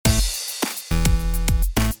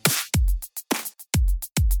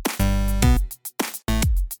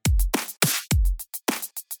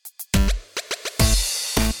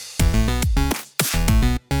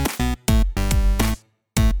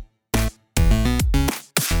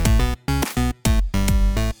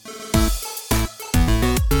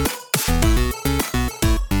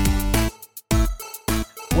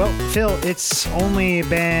Well, Phil, it's only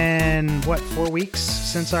been, 4 weeks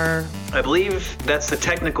since our... I believe that's the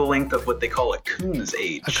technical length of what they call a coon's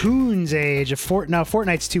age. A coon's age. No,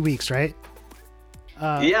 Fortnite's 2 weeks, right?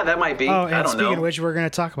 Yeah, that might be. Oh, I and don't speaking know. of which, we're going to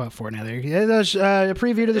talk about Fortnite there. Yeah, there's a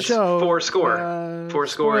preview to the show.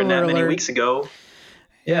 Fourscore, and that many weeks ago.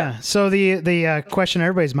 Yeah. So the question on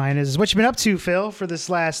everybody's mind is what you been up to, Phil, for this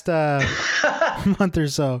last month or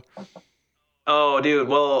so? Oh, dude.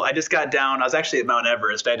 Well, I just got down. I was actually at Mount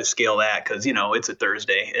Everest. I had to scale that because, it's a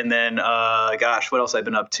Thursday. And then, what else I've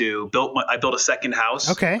been up to? I built a second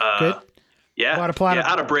house. Okay, good. Yeah.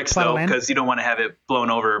 Out of bricks, though, because you don't want to have it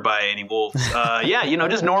blown over by any wolves.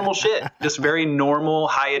 Just normal shit. Just very normal,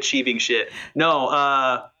 high-achieving shit. No,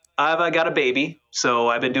 I've got a baby, so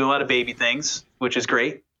I've been doing a lot of baby things, which is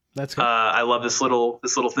great. That's good. I love this little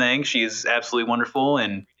thing. She's absolutely wonderful,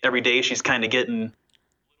 and every day she's kind of getting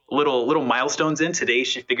little milestones in. Today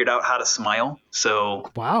she figured out how to smile.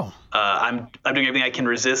 So wow. I'm doing everything I can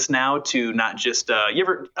resist now to not just I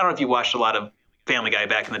don't know if you watched a lot of Family Guy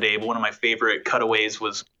back in the day, but one of my favorite cutaways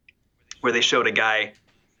was where they showed a guy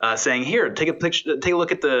saying, "Here, take a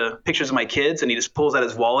look at the pictures of my kids," and he just pulls out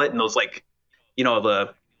his wallet, and those the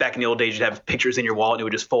back in the old days, you'd have pictures in your wallet and it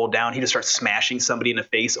would just fold down. He just starts smashing somebody in the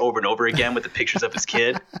face over and over again with the pictures of his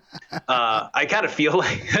kid. I kind of feel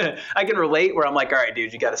like I can relate where I'm like, all right,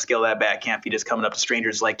 dude, you got to scale that back. Can't be just coming up to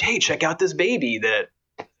strangers like, hey, check out this baby that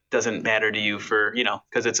doesn't matter to you for,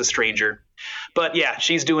 because it's a stranger. But yeah,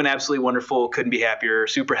 she's doing absolutely wonderful. Couldn't be happier.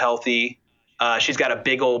 Super healthy. She's got a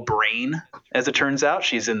big old brain, as it turns out.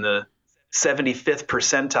 She's in the 75th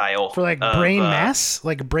percentile for brain mass,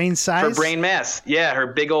 like brain size. For brain mass, yeah, her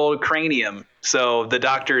big old cranium. So the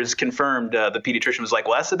doctors confirmed. The pediatrician was like,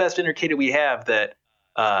 "Well, that's the best indicator we have that,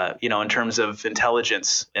 in terms of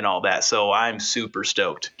intelligence and all that." So I'm super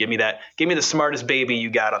stoked. Give me the smartest baby you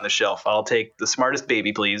got on the shelf. I'll take the smartest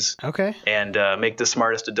baby, please. Okay. And make the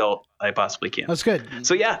smartest adult I possibly can. That's good.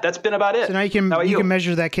 So yeah, that's been about it. So now you can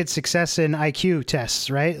measure that kid's success in IQ tests,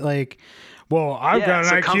 right? Like. Well, I've got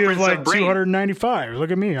an IQ of like 295.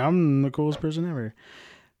 Look at me. I'm the coolest person ever.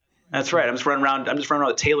 That's right. I'm just running around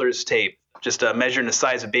with Taylor's tape, just measuring the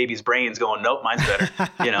size of babies' brains going, nope, mine's better.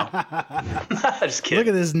 Just kidding. Look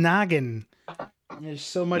at this noggin. There's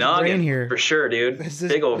so much brain here. For sure, dude.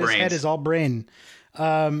 Big old brains. This head is all brain.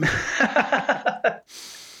 No,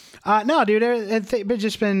 dude. I've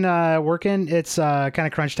just been working. It's kind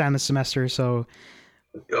of crunch time this semester, so...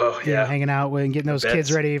 Oh yeah, hanging out and getting those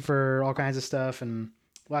kids ready for all kinds of stuff and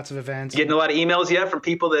lots of events. Getting a lot of emails yet from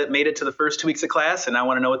people that made it to the first 2 weeks of class and I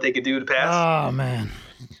want to know what they could do to pass. Oh man,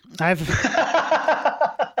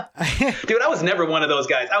 dude, I was never one of those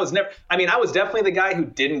guys. I was definitely the guy who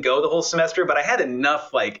didn't go the whole semester, but I had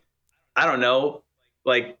enough. I don't know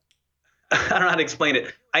how to explain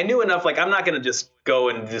it. I knew enough. I'm not gonna just go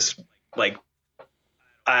and just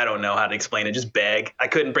I don't know how to explain it. Just beg. I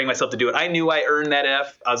couldn't bring myself to do it. I knew I earned that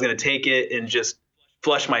F. I was going to take it and just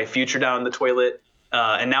flush my future down the toilet.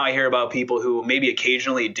 And now I hear about people who maybe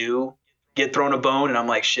occasionally do get thrown a bone. And I'm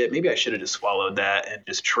like, shit, maybe I should have just swallowed that and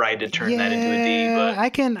just tried to turn that into a D. But I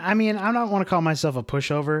don't want to call myself a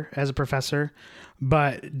pushover as a professor,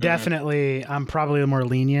 but definitely I'm probably more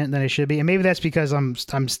lenient than I should be. And maybe that's because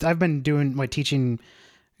I've been doing my teaching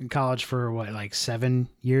in college for 7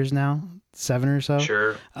 years now. 7 or so.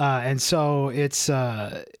 Sure. And so it's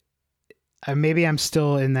maybe I'm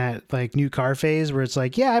still in that new car phase where it's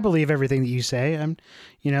I believe everything that you say.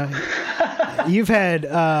 You've had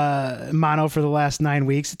mono for the last 9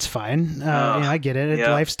 weeks. It's fine. I get it.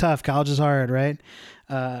 Yeah. Life's tough. College is hard, right?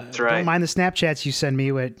 That's right. Don't mind the Snapchats you send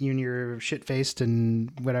me with you and your shit faced and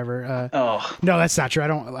whatever. No, that's not true. I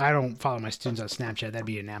don't follow my students on Snapchat. That'd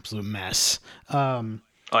be an absolute mess.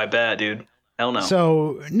 I bet, dude. Hell no.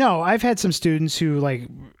 So, no, I've had some students who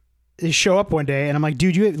they show up one day and I'm like,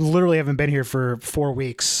 dude, you literally haven't been here for 4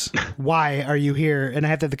 weeks. Why are you here? And I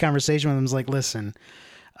have to have the conversation with them. I was like, listen,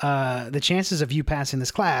 the chances of you passing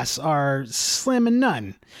this class are slim and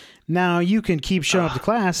none. Now you can keep showing up to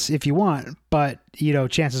class if you want, but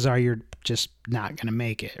chances are you're just not going to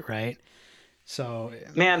make it. Right. So,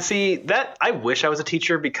 man, see that I wish I was a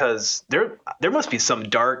teacher because there must be some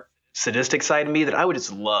dark sadistic side of me that I would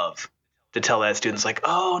just love to tell that students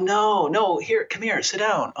oh, no, here, come here, sit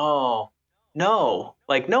down. Oh, no.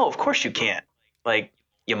 No, of course you can't.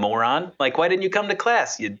 You moron. Why didn't you come to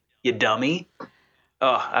class, you dummy?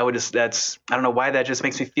 Oh, I don't know why that just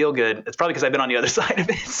makes me feel good. It's probably because I've been on the other side of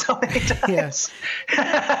it so many times.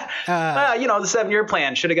 Yeah. The 7-year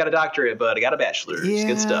plan, should have got a doctorate, but I got a bachelor's. Yeah,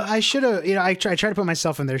 good stuff. I should have, I try to put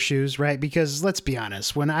myself in their shoes, right? Because let's be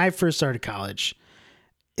honest, when I first started college,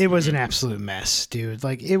 It was an absolute mess, dude.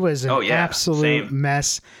 Like, it was an absolute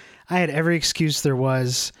mess. I had every excuse there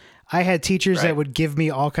was. I had teachers that would give me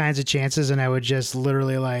all kinds of chances, and I would just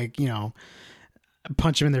literally, like, you know,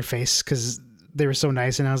 punch them in their face because they were so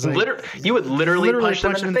nice. And I was like, you would literally punch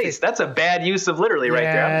them in the face. That's a bad use of literally right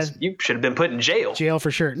there. You should have been put in jail. Jail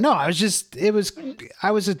for sure. No, I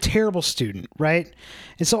was a terrible student, right?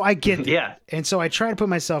 And so I get yeah. And so I try to put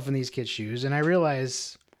myself in these kids' shoes, and I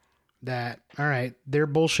realize that, all right, they're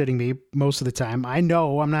bullshitting me most of the time. I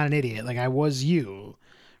know I'm not an idiot. Like, I was you,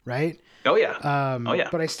 right? Oh yeah.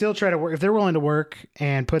 But I still try to work. If they're willing to work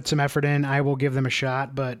and put some effort in, I will give them a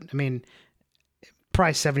shot. But I mean,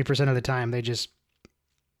 probably 70% of the time,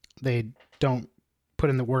 they don't put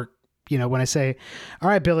in the work. You know, when I say, all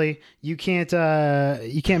right, Billy, you can't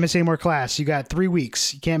miss any more class. You got 3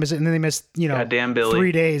 weeks. You can't miss it. And then they miss, you know, goddamn Billy.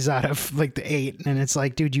 3 days out of like the 8. And it's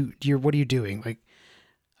like, dude, what are you doing? Like,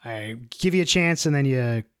 I give you a chance and then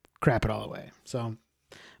you crap it all away. So,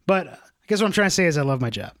 but I guess what I'm trying to say is I love my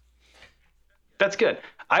job. That's good.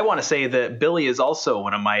 I want to say that Billy is also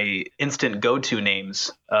one of my instant go-to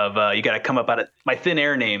names of, you got to come up out of my thin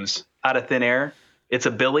air names out of thin air. It's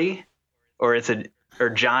a Billy or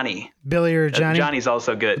Johnny. Billy or Johnny. Johnny's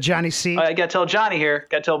also good. Johnny C. I got to tell Johnny here.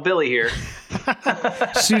 Got to tell Billy here.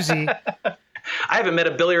 Susie. I haven't met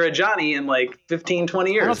a Billy or a Johnny in like 15,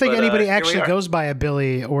 20 years. I don't think anybody actually goes by a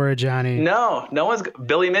Billy or a Johnny. No one's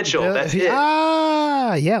Billy Mitchell. That's it.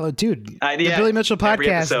 Yeah, dude. The Billy Mitchell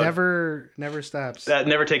podcast never stops. That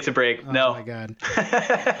never takes a break. Oh, no. My God.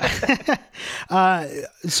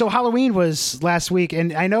 So Halloween was last week,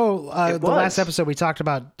 and I know the last episode we talked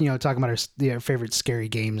about, talking about our favorite scary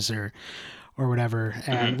games or whatever.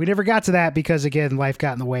 And we never got to that because, again, life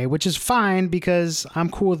got in the way, which is fine because I'm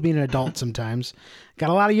cool with being an adult sometimes.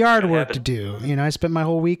 Got a lot of yard work to do. I spent my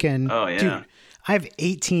whole weekend. Oh, yeah. Dude, I have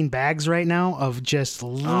 18 bags right now of just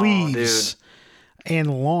leaves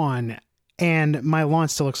and lawn, and my lawn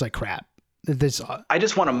still looks like crap. I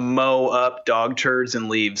just want to mow up dog turds and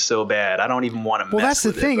leaves so bad. I don't even want to mess with it. Well, that's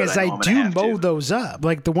the thing is I do mow those up.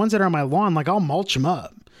 Like the ones that are on my lawn, like I'll mulch them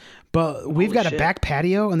up. But we've got a back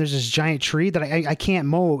patio, and there's this giant tree that I can't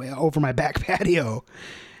mow over my back patio.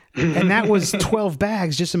 And that was 12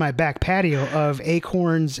 bags just in my back patio of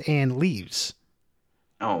acorns and leaves.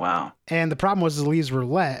 Oh, wow. And the problem was the leaves were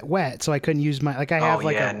wet, so I couldn't use my, like I have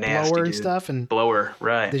a nasty, blower and stuff. And blower,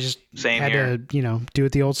 right. They just Same had here. to, do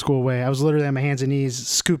it the old school way. I was literally on my hands and knees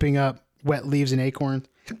scooping up wet leaves and acorns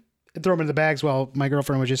and throw them in the bags while my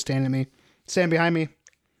girlfriend was just standing behind me.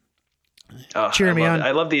 Cheering me on.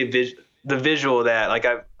 I love the visual of that. Like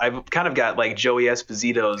I've kind of got like Joey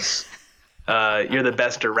Esposito's "You're the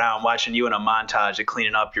Best Around" watching you in a montage of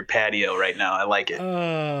cleaning up your patio right now. I like it.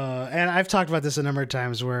 And I've talked about this a number of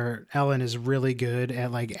times where Ellen is really good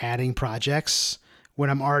at like adding projects when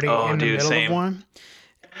I'm already in the middle of one.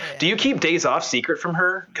 Do you keep days off secret from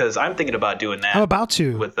her? Because I'm thinking about doing that. I'm about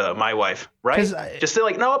to with my wife, right? Just say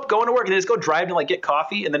like, nope, going to work, and then just go drive to like get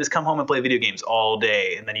coffee, and then just come home and play video games all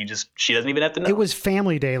day, and then she doesn't even have to know. It was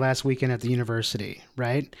family day last weekend at the university,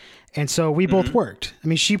 right? And so we both worked. I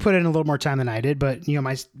mean, she put in a little more time than I did, but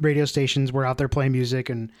my radio stations were out there playing music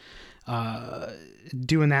and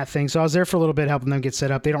doing that thing. So I was there for a little bit, helping them get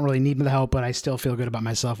set up. They don't really need the help, but I still feel good about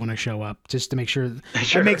myself when I show up, just to make sure.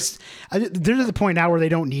 Sure. They're to the point now where they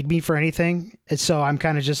don't need me for anything. And so I'm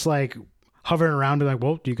kind of just like hovering around, be like,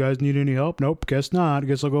 well, do you guys need any help? Nope, guess not. I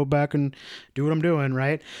guess I'll go back and do what I'm doing,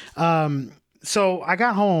 right? So I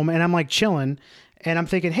got home and I'm like chilling, and I'm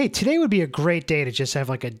thinking, hey, today would be a great day to just have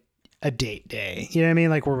like a date day. You know what I mean?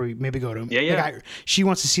 Like where we maybe go to. Yeah. Like she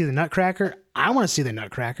wants to see the Nutcracker. I want to see the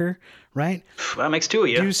Nutcracker, right? That makes two of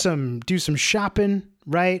you. Do some shopping,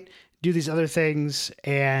 right? Do these other things.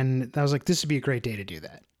 And I was like, this would be a great day to do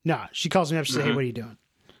that. No, she calls me up. She said, hey, what are you doing?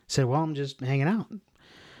 I said, well, I'm just hanging out.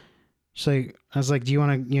 I was like, do you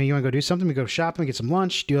want to go do something? We go shopping, get some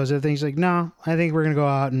lunch, do those other things. She's like, no, I think we're going to go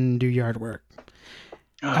out and do yard work.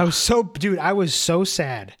 I was so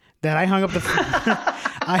sad that I hung up the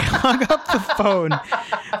phone.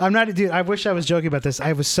 I'm not, dude, I wish I was joking about this.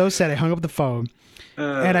 I was so sad. I hung up the phone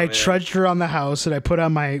and I trudged around the house, and I put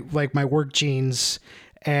on my work jeans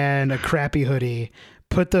and a crappy hoodie,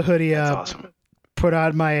 put the hoodie up, awesome. Put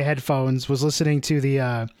on my headphones, was listening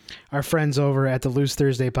to our friends over at the Loose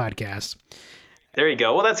Thursday podcast. There you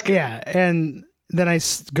go. Well, that's good. Yeah. And then I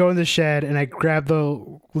go in the shed and I grab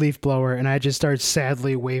the leaf blower, and I just start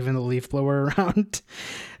sadly waving the leaf blower around.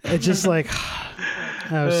 It's just like,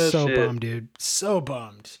 I was bummed, dude. So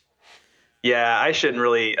bummed. Yeah, I shouldn't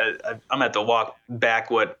really. I'm gonna have to walk back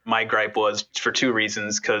what my gripe was for two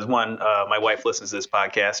reasons. Because one, my wife listens to this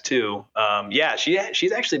podcast too. Yeah,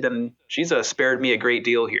 she's actually been spared me a great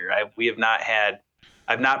deal here.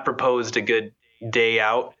 I've not proposed a good day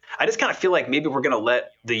out. I just kind of feel like maybe we're gonna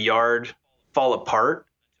let the yard fall apart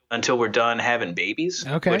until we're done having babies,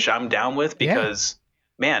 Okay. which I'm down with because.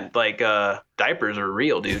 Man, like diapers are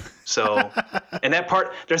real, dude. So, and that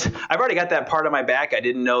part, I've already got that part on my back. I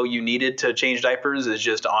didn't know you needed to change diapers. Is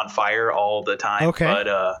just on fire all the time. Okay.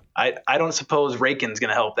 But I don't suppose Rakin's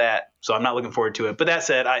gonna help that. So I'm not looking forward to it. But that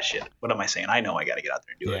said, what am I saying? I know I got to get out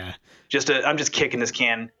there and do it. I'm just kicking this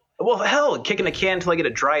can. Well, hell, kicking a can until I get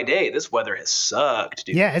a dry day. This weather has sucked,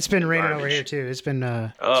 dude. Yeah, it's been raining over here too. It's been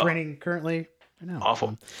it's raining currently. I know.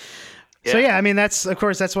 Awful. So yeah, I mean that's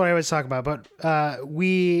what I always talk about. But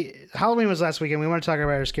Halloween was last weekend. We want to talk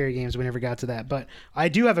about our scary games. We never got to that. But I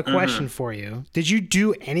do have a question for you. Did you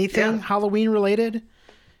do anything Halloween related?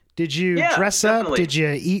 Did you dress up? Did you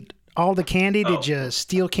eat all the candy? Did you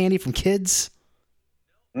steal candy from kids?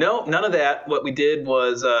 No, none of that. What we did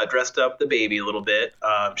was dressed up the baby a little bit.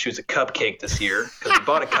 She was a cupcake this year because we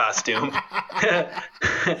bought a costume.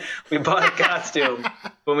 We bought a costume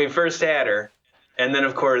when we first had her. And then,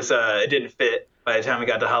 of course, it didn't fit by the time we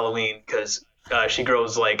got to Halloween because she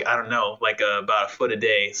grows about a foot a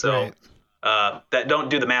day. So that don't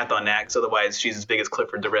do the math on that because otherwise she's as big as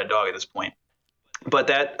Clifford the Red Dog at this point. But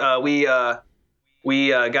that we did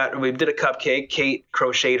a cupcake. Kate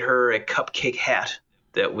crocheted her a cupcake hat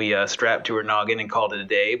that we strapped to her noggin and called it a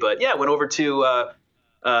day. But yeah, went over to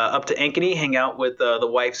up to Ankeny, hang out with the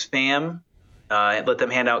wife's fam, and let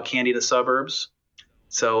them hand out candy in the suburbs.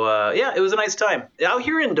 So, it was a nice time. Out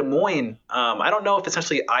here in Des Moines, I don't know if it's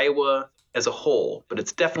actually Iowa as a whole, but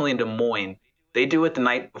it's definitely in Des Moines. They do it the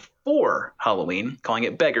night before Halloween, calling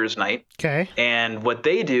it Beggar's Night. Okay. And what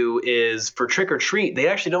they do is for trick or treat, they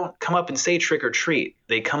actually don't come up and say trick or treat.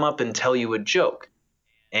 They come up and tell you a joke.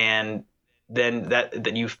 And then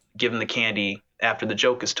you give them the candy after the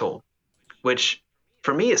joke is told, which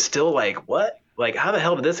for me is still like, what? Like, how the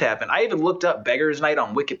hell did this happen? I even looked up Beggar's Night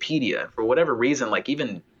on Wikipedia. For whatever reason, like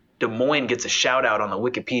even Des Moines gets a shout out on the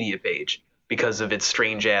Wikipedia page because of its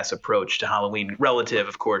strange ass approach to Halloween, relative,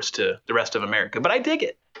 of course, to the rest of America. But I dig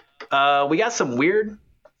it. We got some weird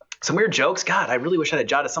jokes. God, I really wish I had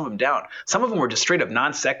jotted some of them down. Some of them were just straight up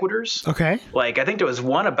non sequiturs. Okay. Like, I think there was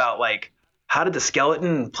one about like, how did the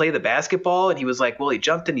skeleton play the basketball? And he was like, well, he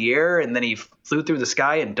jumped in the air and then he flew through the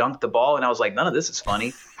sky and dunked the ball. And I was like, none of this is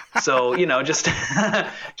funny. So, just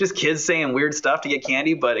kids saying weird stuff to get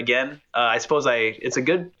candy. But again, I suppose it's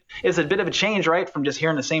a bit of a change, right? From just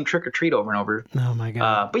hearing the same trick or treat over and over. Oh my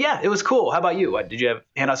God. But yeah, it was cool. How about you? Did you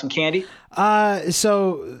hand out some candy?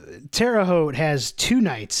 So Terre Haute has 2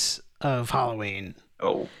 nights of Halloween.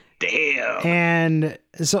 Oh, damn. And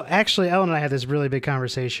so actually Ellen and I had this really big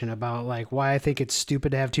conversation about like why I think it's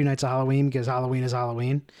stupid to have 2 nights of Halloween because Halloween is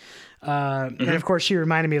Halloween. And of course she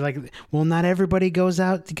reminded me like, well, not everybody goes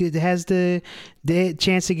out has the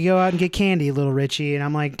chance to go out and get candy, little Richie. And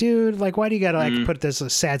I'm like, dude, like, why do you gotta put this a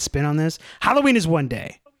sad spin on this? Halloween is one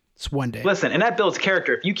day. It's one day. Listen, and that builds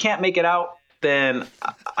character. If you can't make it out, then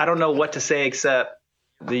I don't know what to say except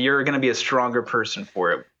that you're going to be a stronger person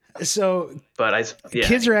for it. So,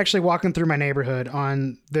 kids are actually walking through my neighborhood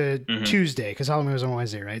on the Tuesday because Halloween was on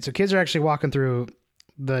Wednesday, right? So kids are actually walking through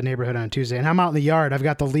the neighborhood on Tuesday, and I'm out in the yard. I've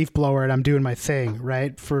got the leaf blower and I'm doing my thing,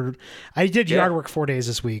 right? I did yard work 4 days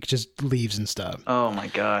this week, just leaves and stuff. Oh my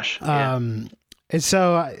gosh. And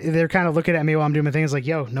so they're kind of looking at me while I'm doing my thing. It's like,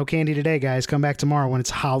 yo, no candy today, guys. Come back tomorrow when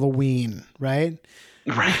it's Halloween, right?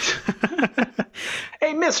 Right.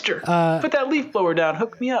 Hey, mister, put that leaf blower down.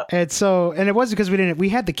 Hook me up. And it wasn't because we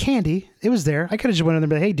had the candy. It was there. I could have just went in there and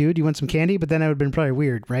been like, hey, dude, you want some candy? But then it would have been probably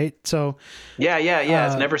weird, right? So. Yeah.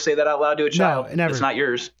 Never say that out loud to a child. No, never. It's not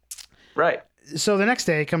yours. Right. So the next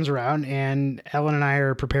day comes around and Ellen and I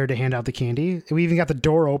are prepared to hand out the candy. We even got the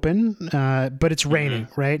door open, but it's raining,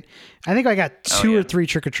 right? I think I got 2 or 3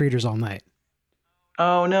 trick-or-treaters all night.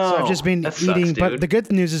 Oh, no. So I've just been eating. But the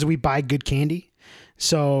good news is we buy good candy.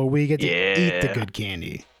 So we get to eat the good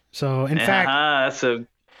candy. So in fact,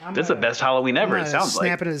 that's the best Halloween ever. It sounds like.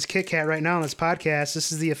 Snapping at this Kit Kat right now on this podcast.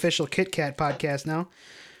 This is the official Kit Kat podcast now.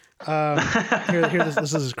 Here,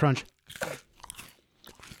 this is Crunch.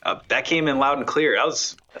 That came in loud and clear.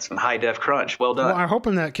 That's some high def crunch. Well done. Well, I'm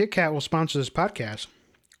hoping that Kit Kat will sponsor this podcast.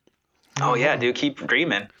 Oh yeah, dude, keep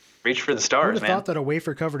dreaming. Reach for the stars, man. I thought that a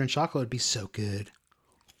wafer covered in chocolate would be so good.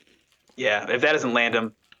 Yeah, if that doesn't land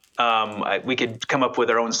them. We could come up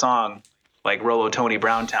with our own song like Rollo Tony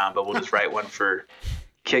Browntown, but we'll just write one for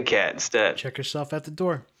Kit Kat instead. Check yourself at the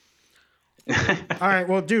door. All right,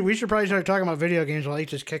 well, dude, we should probably start talking about video games while I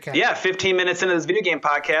eat this Kit Kat. Yeah, 15 minutes into this video game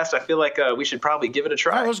podcast, I feel like we should probably give it a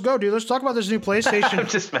try. All right, let's go, dude. Let's talk about this new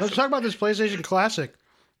PlayStation. Let's talk about this PlayStation Classic.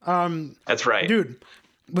 That's right, dude.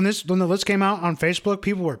 When the list came out on Facebook,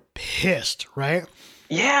 people were pissed, right?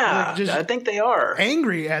 Yeah, I think they are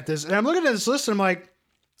angry at this. And I'm looking at this list, and I'm like,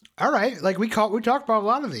 all right, like we talked about a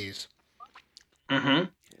lot of these. Mm-hmm.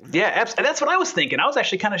 Yeah, that's what I was thinking. I was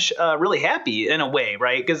actually kind of really happy in a way,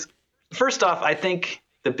 right? Because first off, I think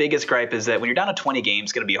the biggest gripe is that when you're down to 20 games,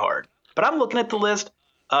 it's going to be hard. But I'm looking at the list.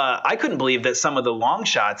 I couldn't believe that some of the long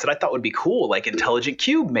shots that I thought would be cool, like Intelligent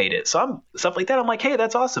Cube, made it. So stuff like that. I'm like, hey,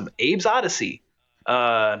 that's awesome. Abe's Odyssey.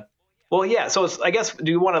 Well, yeah. So I guess,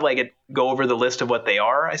 do you want to like go over the list of what they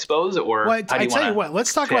are, I suppose, or I tell you what,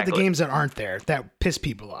 let's talk about the games that aren't there that piss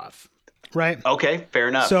people off, right? Okay, fair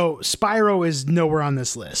enough. So Spyro is nowhere on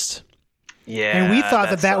this list. Yeah, and we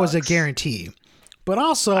thought that was a guarantee, but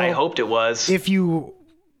also I hoped it was. If you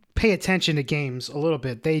pay attention to games a little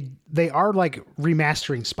bit, they are like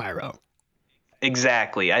remastering Spyro.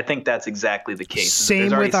 Exactly. I think that's exactly the case. Same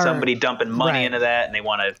There's already with somebody dumping money into that, and they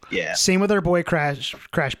want to. Yeah. Same with our boy Crash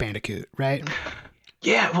Bandicoot, right?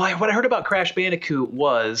 Yeah. Well, what I heard about Crash Bandicoot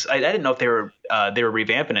was I didn't know if they were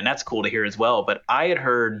revamping it. And that's cool to hear as well. But I had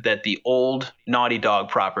heard that the old Naughty Dog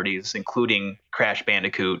properties, including Crash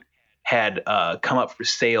Bandicoot, had come up for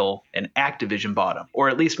sale, and Activision bought them, or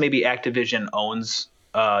at least maybe Activision owns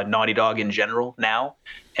Naughty Dog in general now.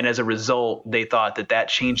 And as a result, they thought that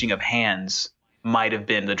changing of hands might have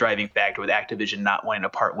been the driving factor with Activision not wanting to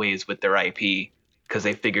part ways with their IP, because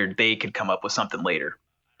they figured they could come up with something later.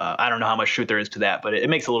 I don't know how much truth there is to that, but it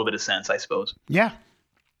makes a little bit of sense, I suppose. Yeah.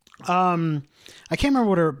 I can't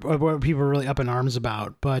remember what people were really up in arms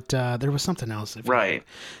about, but there was something else. Right.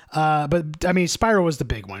 But I mean, Spyro was the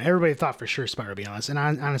big one. Everybody thought for sure Spyro, to be honest. And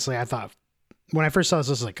honestly, I thought when I first saw this,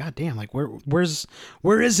 I was like, God damn, like where is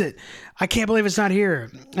it? I can't believe it's not here.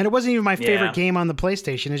 And it wasn't even my favorite game on the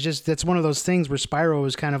PlayStation. It's just, that's one of those things where Spyro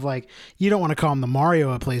is kind of like, you don't want to call him the Mario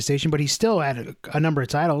of PlayStation, but he still had a number of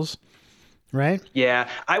titles. Right? Yeah,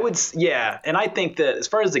 I would. Yeah, and I think that as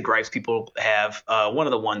far as the gripes people have, one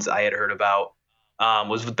of the ones I had heard about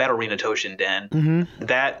was with Battle-Arena Toshinden. Mm-hmm.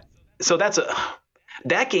 That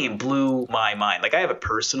game blew my mind. Like, I have a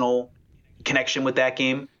personal connection with that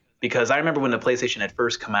game because I remember when the PlayStation had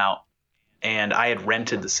first come out, and I had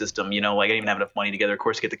rented the system. You know, like I didn't even have enough money together, of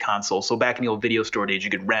course, to get the console. So back in the old video store days, you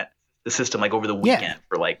could rent the system like over the weekend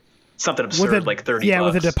for like something absurd, like $30. Yeah,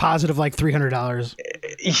 with a deposit of like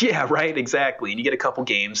 $300. Yeah, right, exactly. And you get a couple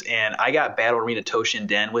games, and I got Battle-Arena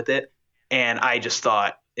Toshinden with it, and I just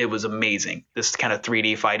thought it was amazing. This kind of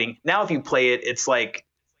 3D fighting. Now, if you play it, it's like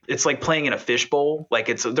playing in a fishbowl. Like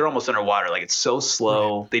they're almost underwater. Like it's so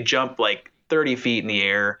slow. Right. They jump like 30 feet in the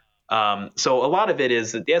air. So a lot of it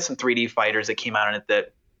is that they had some 3D fighters that came out in it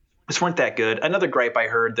that just weren't that good. Another gripe I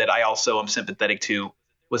heard that I also am sympathetic to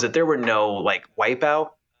was that there were no like Wipeout.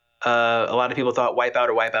 A lot of people thought Wipeout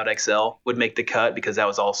or Wipeout XL would make the cut because that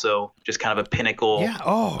was also just kind of a pinnacle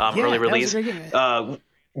early release.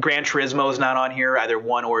 Gran Turismo is not on here, either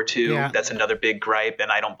 1 or 2. Yeah. That's another big gripe,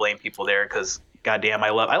 and I don't blame people there because, goddamn,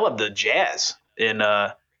 I love the jazz in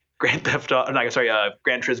Gran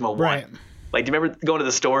Turismo 1. Right. Like, do you remember going to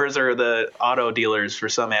the stores or the auto dealers for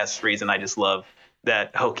some ass reason? I just love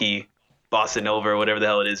that hokey Bossa Nova or whatever the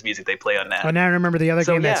hell it is music they play on that. Oh, now I remember the other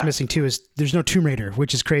game that's missing too is there's no Tomb Raider,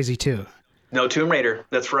 which is crazy too. No Tomb Raider.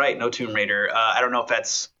 That's right. No Tomb Raider. I don't know if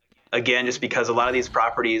that's, again, just because a lot of these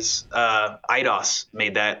properties, Eidos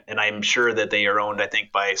made that, and I'm sure that they are owned, I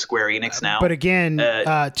think, by Square Enix now. But again,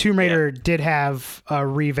 Tomb Raider did have a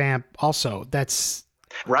revamp also. That's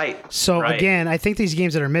right. So again, I think these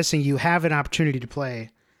games that are missing, you have an opportunity to play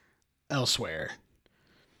elsewhere.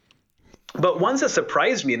 But ones that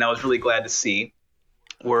surprised me and I was really glad to see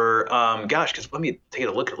were, because let me take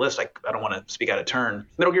a look at the list. I don't want to speak out of turn.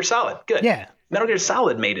 Metal Gear Solid. Good. Yeah. Metal Gear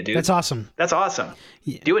Solid made it, dude. That's awesome. That's awesome.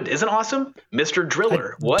 Yeah. Dude, isn't awesome? Mr.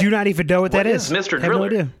 Driller. What? Do not even know what that is. Mr. Driller? I have no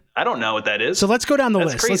idea. I don't know what that is. So let's go down the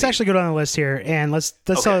list. Crazy. Let's actually go down the list here, and let's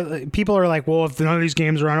people are like, well, if none of these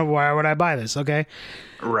games are on it, why would I buy this? Okay.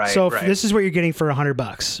 Right. So this is what you're getting for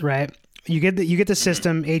 $100, right? You get the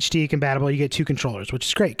system HD compatible. You get 2 controllers, which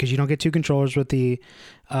is great because you don't get 2 controllers with the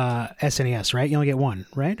SNES, right? You only get 1,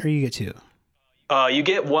 right? Or you get 2? You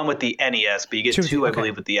get 1 with the NES, but you get 2, I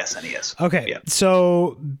believe, with the SNES. Okay. Yeah.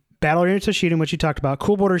 So Battle-Arena Toshinden, which you talked about.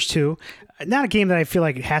 Cool Borders 2. Not a game that I feel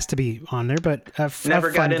like it has to be on there, but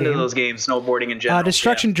never got into those games, snowboarding in general.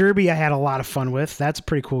 Destruction Derby, I had a lot of fun with. That's a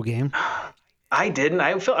pretty cool game. I didn't.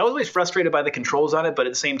 I was always frustrated by the controls on it, but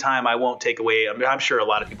at the same time, I won't take away. I'm sure a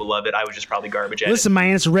lot of people love it. I was just probably garbage at it. Listen,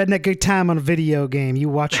 man, it's redneck good time on a video game. You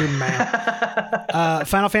watch your mouth.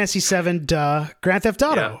 Final Fantasy VII, duh. Grand Theft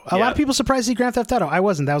Auto. A lot of people surprised to see Grand Theft Auto. I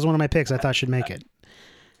wasn't. That was one of my picks. I thought should make it.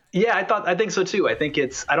 Yeah, I think so too. I don't think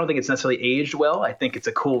it's necessarily aged well. I think it's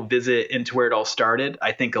a cool visit into where it all started.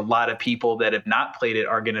 I think a lot of people that have not played it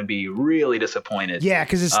are going to be really disappointed. Yeah,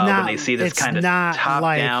 because it's not. When they see this kind of top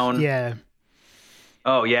down. Yeah.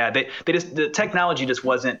 Oh yeah, they just the technology just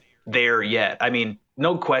wasn't there yet. I mean,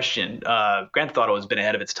 no question. Grand Theft Auto has been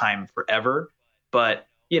ahead of its time forever, but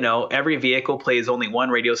every vehicle plays only one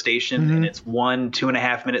radio station, and it's 1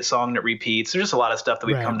 2.5 minute song that repeats. There's just a lot of stuff that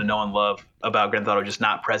we've come to know and love about Grand Theft Auto just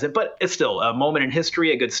not present, but it's still a moment in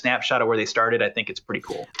history, a good snapshot of where they started. I think it's pretty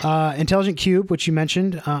cool. Intelligent Cube, which you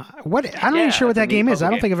mentioned. I'm not even sure what that game is. I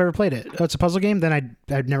don't think I've ever played it. Oh, it's a puzzle game? Then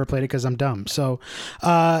I've never played it because I'm dumb. So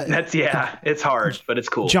it's hard, but it's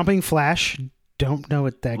cool. Jumping Flash. Don't know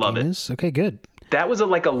what that game is. Okay, good. That was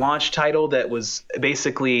like a launch title that was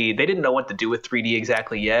basically, they didn't know what to do with 3D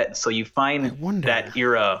exactly yet. So you find that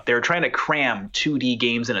era, they were trying to cram 2D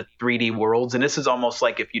games into 3D worlds. And this is almost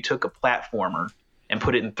like if you took a platformer and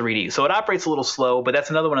put it in 3D. So it operates a little slow, but that's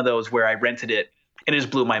another one of those where I rented it and it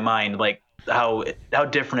just blew my mind. Like how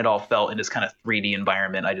different it all felt in this kind of 3D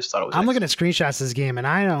environment. I just thought it was. I'm looking at screenshots of this game and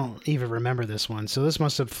I don't even remember this one. So this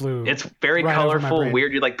must have flew. It's very colorful,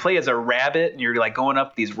 weird. You like play as a rabbit and you're like going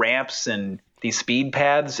up these ramps and these speed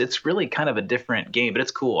paths. It's really kind of a different game, but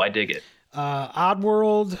it's cool. I dig it.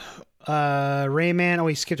 Oddworld, Rayman. Oh,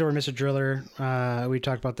 we skipped over Mr. Driller. We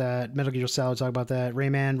talked about that. Metal Gear Solid, talked about that.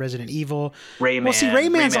 Rayman, Resident Evil. Rayman. Well, see,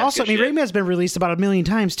 Rayman's also. Rayman's been released about 1 million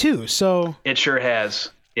times too. So it sure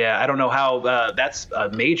has. Yeah, I don't know how. That's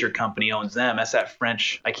a major company owns them. That's that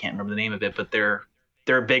French. I can't remember the name of it, but they're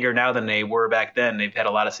bigger now than they were back then. They've had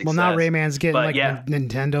a lot of success. Well, now Rayman's getting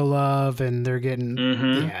Nintendo love, and they're getting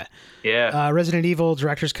Resident Evil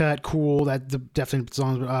Director's Cut, cool. That definitely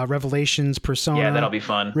songs. Revelations, Persona. Yeah, that'll be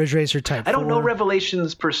fun. Ridge Racer Type. I don't know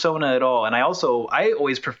Revelations, Persona at all, and I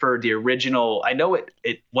always preferred the original. I know it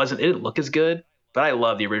didn't look as good, but I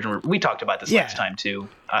love the original. We talked about this last time too.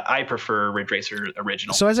 I prefer Ridge Racer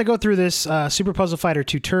original. So as I go through this, Super Puzzle Fighter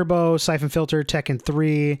 2 Turbo, Siphon Filter, Tekken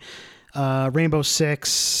 3. Rainbow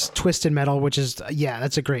Six, Twisted Metal, which is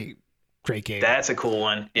that's a great game. That's a cool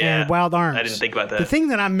one. Yeah, and Wild Arms. I didn't think about that. The thing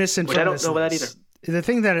that I'm missing, which I don't know about that either. The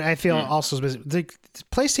thing that I feel also is missing, the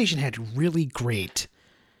PlayStation had really great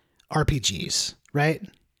RPGs, right?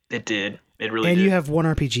 It did. It really did. And you have one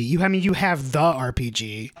RPG. You have the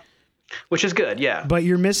RPG, which is good. Yeah, but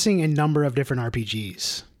you're missing a number of different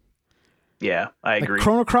RPGs. Yeah, I agree.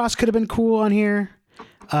 Chrono Cross could have been cool on here.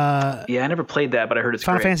 I never played that, but I heard it's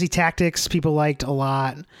Final Fantasy Tactics people liked a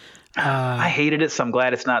lot. I hated it, so I'm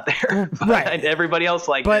glad it's not there. Right. Everybody else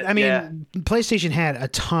liked it. But I mean, PlayStation had a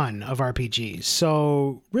ton of RPGs,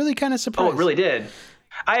 so really kind of surprised. Oh, it really did.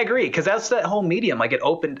 I agree, because that's that whole medium. Like it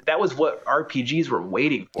opened, that was what RPGs were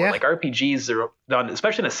waiting for. Yeah. Like RPGs,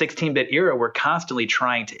 especially in a 16-bit era, were constantly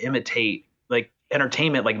trying to imitate like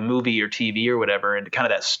entertainment, like movie or TV or whatever, and kind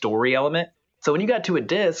of that story element. So when you got to a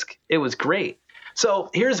disc, it was great. So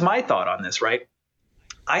here's my thought on this, right?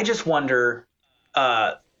 I just wonder,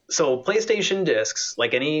 so PlayStation discs,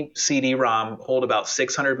 like any CD-ROM, hold about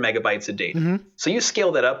 600 megabytes of data. Mm-hmm. So you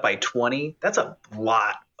scale that up by 20, that's a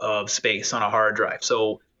lot of space on a hard drive.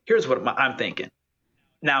 So here's what I'm thinking.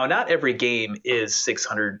 Now, not every game is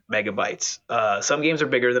 600 megabytes. Some games are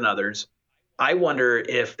bigger than others. I wonder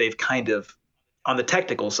if they've kind of, on the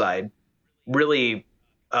technical side, really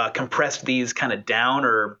compressed these kind of down,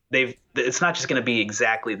 or it's not just going to be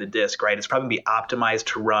exactly the disc, right? It's probably going to be optimized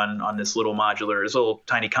to run on this little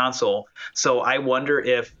tiny console. So I wonder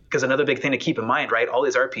if, because another big thing to keep in mind, right? All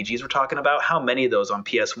these RPGs we're talking about, how many of those on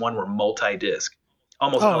PS1 were multi-disc?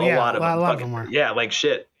 Almost a lot of them were. Yeah, like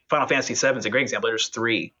shit. Final Fantasy VII is a great example. There's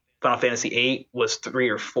 3. Final Fantasy VIII was 3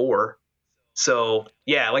 or 4. So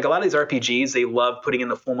yeah, like a lot of these RPGs, they love putting in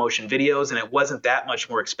the full motion videos, and it wasn't that much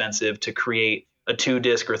more expensive to create a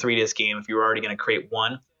 2-disc or 3-disc game if you were already going to create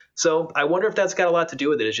one. So I wonder if that's got a lot to do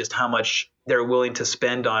with it. Is just how much they're willing to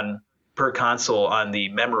spend on per console on the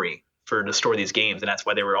memory to store these games, and that's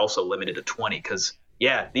why they were also limited to 20. Because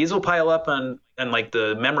these will pile up on like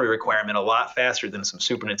the memory requirement a lot faster than some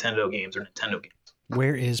Super Nintendo games or Nintendo games.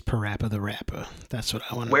 Where is Parappa the Rapper? That's what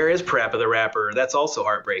I want to know. Where is Parappa the Rapper? That's also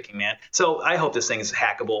heartbreaking, man. So I hope this thing is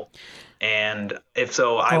hackable. And if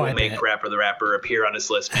so, I will make Parappa the Rapper appear on this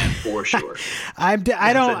list, man, for sure. I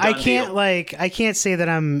can't say that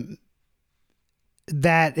I'm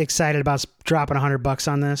that excited about dropping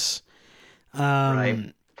 $100 on this.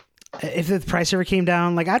 Right. If the price ever came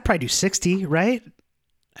down, like I'd probably do 60, right?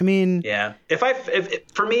 I mean, yeah. If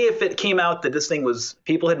for me, if it came out that this thing was,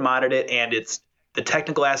 people had modded it and the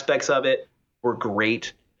technical aspects of it were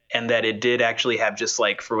great, and that it did actually have just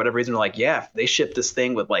like, for whatever reason, like, yeah, if they shipped this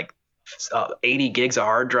thing with like 80 gigs of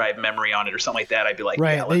hard drive memory on it or something like that, I'd be like,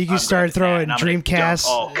 right. Yeah, You can start throwing Dreamcast,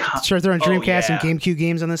 yeah. and GameCube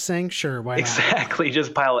games on this thing. Sure, why not? Exactly,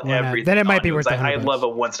 just pile everything. Then it might be worth it. I love a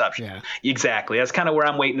one-stop shop. Yeah. Exactly. That's kind of where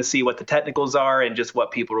I'm waiting to see what the technicals are and just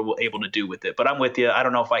what people are able to do with it. But I'm with you. I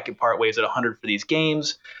don't know if I could part ways at 100 for these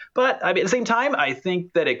games. But I mean, at the same time, I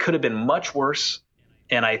think that it could have been much worse.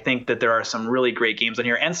 And I think that there are some really great games on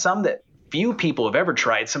here, and some that few people have ever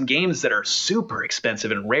tried. Some games that are super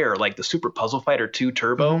expensive and rare, like the Super Puzzle Fighter 2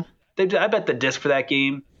 Turbo. Mm-hmm. I bet the disc for that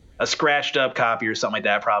game, a scratched up copy or something like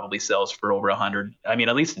that, probably sells for over 100. I mean,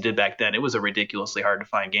 at least it did back then. It was a ridiculously hard to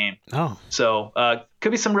find game. Oh, so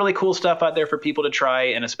could be some really cool stuff out there for people to try,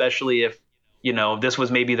 and especially if this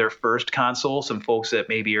was maybe their first console. Some folks that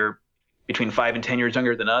maybe are between 5 and 10 years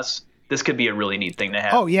younger than us. This could be a really neat thing to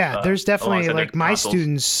have. Oh yeah, there's definitely like my consoles.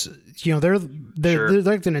 Students, they're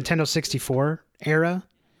like the Nintendo 64 era.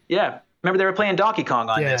 Yeah, remember they were playing Donkey Kong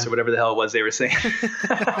on this or whatever the hell it was they were saying.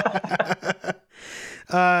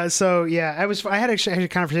 So yeah, I had a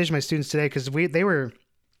conversation with my students today because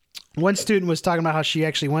one student was talking about how she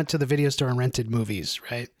actually went to the video store and rented movies,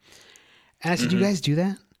 right? And I said, "Do you guys do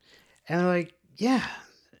that?" And they're like, "Yeah,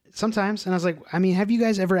 sometimes." And I was like, "I mean, have you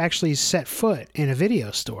guys ever actually set foot in a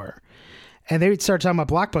video store?" And they would start talking about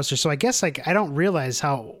Blockbuster. So I guess like I don't realize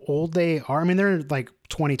how old they are. I mean, they're like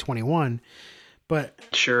 2021, but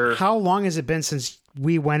sure. How long has it been since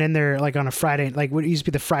we went in there like on a Friday, like what used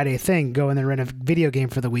to be the Friday thing, go in there and rent a video game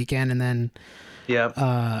for the weekend, and then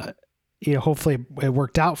hopefully it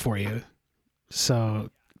worked out for you. So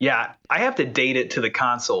yeah, I have to date it to the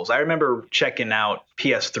consoles. I remember checking out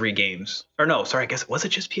PS3 games. Or no, sorry, I guess was it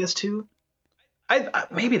just PS2? I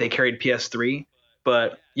maybe they carried PS3.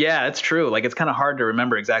 But yeah, it's true. Like it's kind of hard to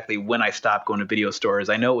remember exactly when I stopped going to video stores.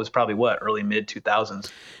 I know it was probably early mid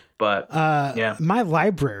 2000s. But yeah, my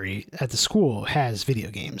library at the school has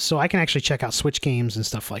video games, so I can actually check out Switch games and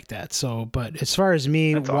stuff like that. So, but as far as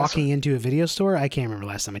me walking into a video store, I can't remember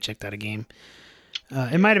last time I checked out a game.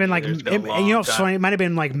 It might have been like funny. It might have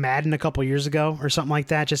been like Madden a couple years ago or something like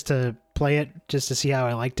that, just to play it, just to see how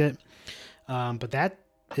I liked it. But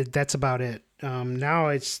that's about it. Now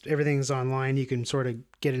everything's online. You can sort of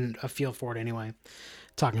get a feel for it anyway.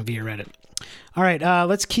 Talking via Reddit. All right,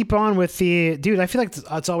 let's keep on with dude. I feel like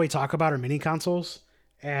that's all we talk about are mini consoles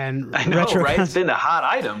and I know, retro right? It's been a hot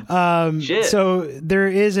item. Shit. So there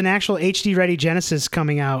is an actual HD ready Genesis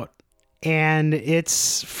coming out, and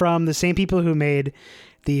it's from the same people who made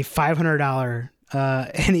the $500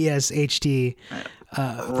 NES HD.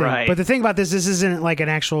 Right. But the thing about this isn't like an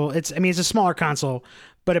actual. It's a smaller console.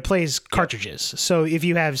 But it plays cartridges. Yep. So if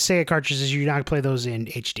you have Sega cartridges, you're not going to play those in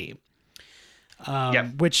HD.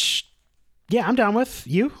 Which, yeah, I'm down with.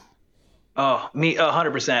 You? Oh, me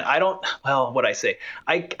 100%. I don't, what'd I say?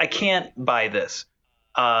 I can't buy this.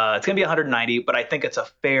 It's going to be 190, but I think it's a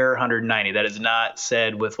fair 190. That is not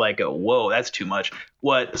said with like whoa, that's too much.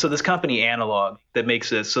 So this company Analog that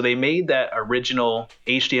makes this, so they made that original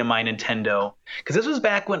HDMI Nintendo, because this was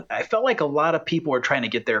back when I felt like a lot of people were trying to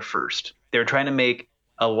get there first. They were trying to make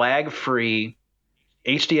a lag-free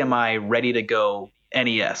HDMI ready-to-go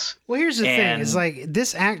NES. Well, here's the thing: is like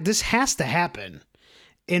this has to happen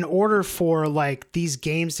in order for like these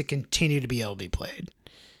games to continue to be able to be played.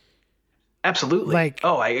 Absolutely. Like,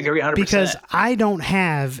 I agree 100%. Because I don't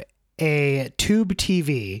have a tube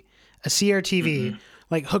TV, a CRTV,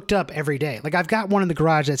 like hooked up every day. Like I've got one in the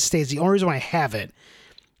garage that stays. The only reason why I have it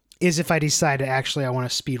is if I decide to I want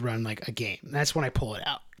to speed run like a game. That's when I pull it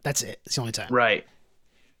out. That's it. It's the only time. Right.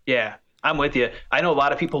 Yeah, I'm with you. I know a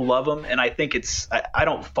lot of people love them, and I think I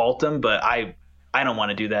don't fault them, but I don't want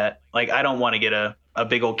to do that. Like, I don't want to get a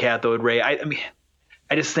big old cathode ray. I mean,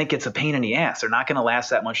 I just think it's a pain in the ass. They're not going to last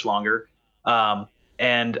that much longer.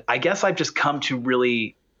 And I guess I've just come to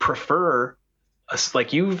really prefer, I've got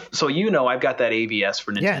that AVS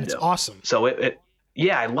for Nintendo. Yeah, it's awesome. So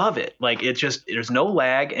I love it. Like, it just, there's no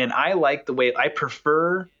lag, and I like the way I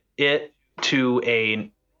prefer it to a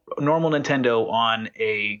normal Nintendo on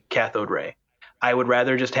a cathode ray. I would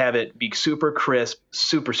rather just have it be super crisp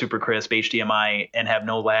HDMI and have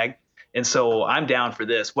no lag. And so I'm down for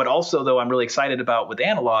this. What also, though, I'm really excited about with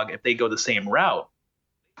Analog, if they go the same route.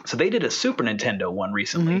 So they did a Super Nintendo one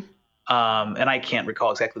recently. And I can't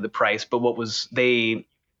recall exactly the price, but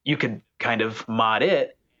you could kind of mod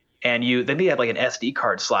it, and then they had like an SD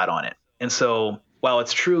card slot on it. And so while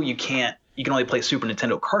it's true you can only play Super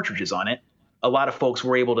Nintendo cartridges on it, a lot of folks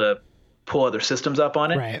were able to pull other systems up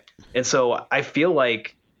on it. Right. And so I feel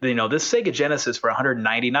like, this Sega Genesis for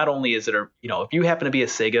 190, not only is it if you happen to be a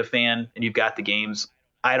Sega fan and you've got the games,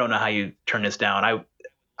 I don't know how you turn this down.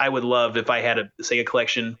 I would love if I had a Sega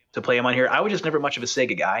collection to play them on here. I was just never much of a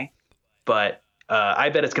Sega guy, but I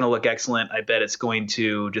bet it's going to look excellent. I bet it's going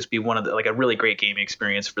to just be one of a really great gaming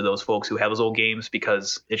experience for those folks who have those old games,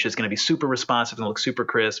 because it's just going to be super responsive and look super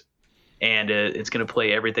crisp, and it's going to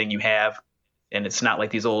play everything you have. And it's not like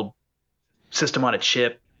these old system on a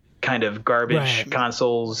chip kind of garbage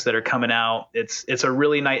consoles that are coming out. It's a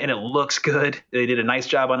really nice, and it looks good. They did a nice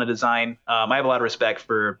job on the design. I have a lot of respect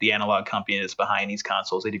for the analog company that's behind these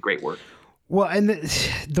consoles. They did great work. Well, and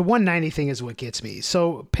the 190 thing is what gets me.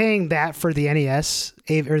 So paying that for the NES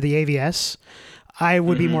or the AVS, I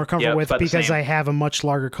would be more comfortable with, because I have a much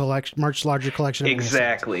larger collection. Of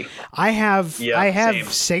exactly. I have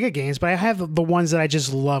Sega games, but I have the ones that I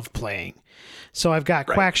just love playing. So I've got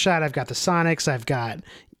Quackshot, I've got the Sonics, I've got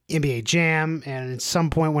NBA Jam, and at some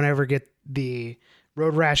point, whenever I get the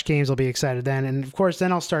Road Rash games, I'll be excited then. And of course,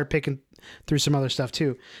 then I'll start picking through some other stuff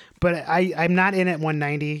too. But I'm not in at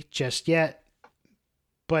 190 just yet.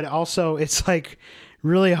 But also, it's like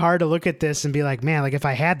really hard to look at this and be like, man, like if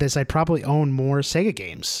I had this, I'd probably own more Sega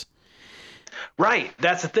games. Right.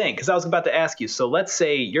 That's the thing. Because I was about to ask you. So let's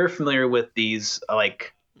say you're familiar with these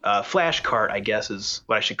flash cart, I guess is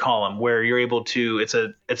what I should call them, where you're able to, it's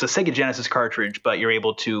a Sega Genesis cartridge, but you're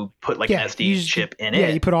able to put an SD chip in it. Yeah,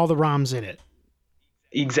 you put all the ROMs in it.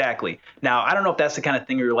 Exactly. Now, I don't know if that's the kind of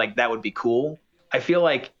thing you're like, that would be cool. I feel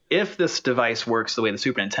like if this device works the way the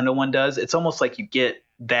Super Nintendo one does, it's almost like you get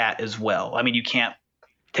that as well. I mean, you can't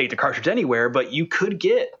take the cartridge anywhere, but you could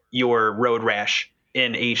get your Road Rash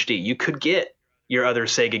in HD. You could get your other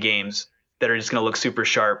Sega games that are just going to look super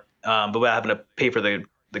sharp, but without having to pay for the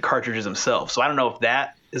cartridges themselves. So I don't know if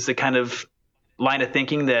that is the kind of line of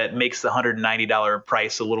thinking that makes the $190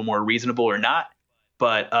 price a little more reasonable or not.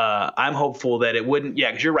 But I'm hopeful that it wouldn't.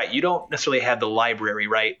 Yeah, because you're right. You don't necessarily have the library,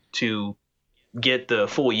 right, to get the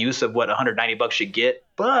full use of what $190 should get.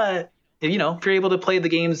 But, if you're able to play the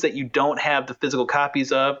games that you don't have the physical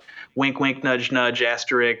copies of, wink, wink, nudge, nudge,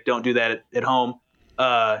 asterisk, don't do that at home.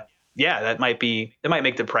 That might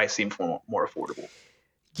make the price seem more affordable.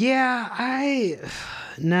 Yeah,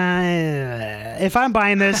 if I'm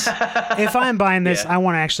buying this, I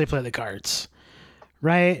want to actually play the cards,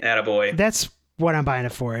 right? Attaboy. That's what I'm buying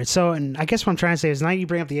it for. So, and I guess what I'm trying to say is, now you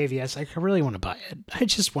bring up the AVS, I really want to buy it. I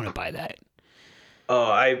just want to buy that. Oh,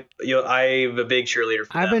 I'm a big cheerleader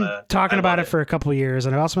for I've been talking about it for a couple of years,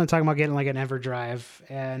 and I've also been talking about getting an EverDrive,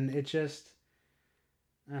 and it just,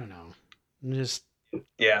 I don't know. I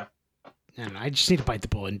don't know. I just need to bite the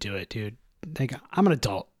bullet and do it, dude. Like, I'm an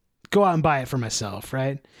adult. Go out and buy it for myself,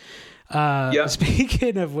 right?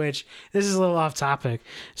 Speaking of which, this is a little off topic.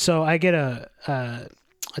 So I get a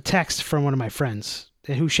text from one of my friends,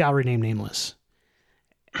 who shall remain nameless.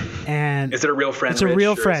 And is it a real friend? It's a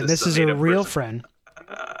real friend. This is a real friend.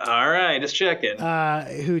 All right, just checking.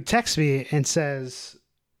 Who texts me and says,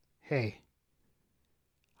 "Hey,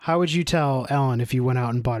 how would you tell Ellen if you went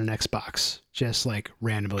out and bought an Xbox, just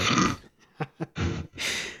randomly?"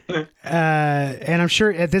 And I'm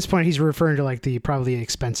sure at this point he's referring to the probably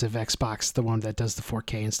expensive Xbox, the one that does the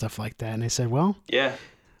 4K and stuff like that. And I said, well, yeah,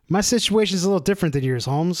 my situation is a little different than yours,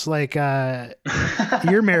 Holmes.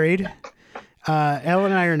 You're married.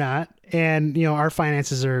 Ellen and I are not. And, our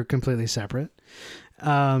finances are completely separate.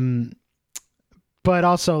 But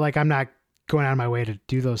also I'm not going out of my way to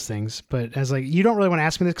do those things. But I was like, you don't really want to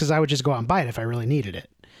ask me this, because I would just go out and buy it if I really needed it.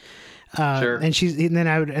 Sure. And then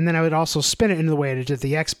I would also spin it into the way that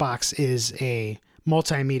the Xbox is a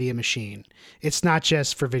multimedia machine. It's not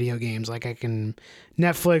just for video games. I can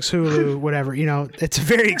Netflix, Hulu, whatever. It's a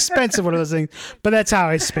very expensive one of those things, but that's how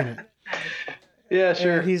I spin it. Yeah,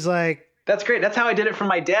 sure. And he's like, that's great. That's how I did it for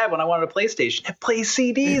my dad when I wanted a PlayStation. It plays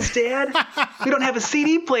CDs, Dad. We don't have a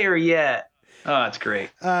CD player yet. Oh, that's great.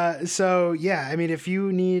 So yeah, I mean, if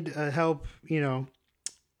you need help,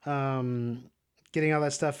 getting all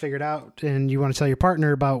that stuff figured out, and you want to tell your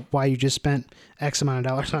partner about why you just spent X amount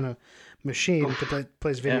of dollars on a machine that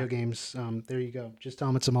plays video games, there you go. Just tell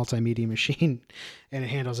them it's a multimedia machine, and it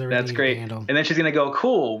handles everything. That's great. And then she's gonna go,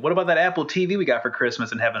 cool. What about that Apple TV we got for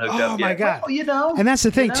Christmas and haven't hooked up yet? Oh my God! Well, And that's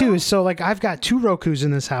the thing too. Is so I've got 2 Rokus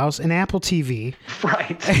in this house, an Apple TV,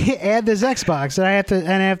 right? Add this Xbox, and I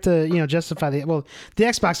have to justify the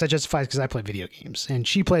Xbox I justify because I play video games, and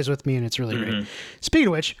she plays with me, and it's really great. Speaking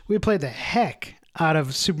of which, we played the heck out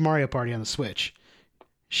of Super Mario Party on the Switch.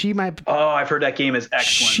 She might. Oh, I've heard that game is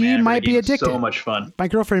excellent. She might be addicted. So much fun. My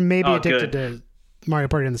girlfriend may be addicted to Mario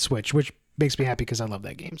Party on the Switch, which makes me happy because I love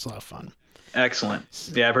that game. It's a lot of fun.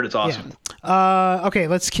 Excellent. Yeah, I've heard it's awesome. Yeah. Okay,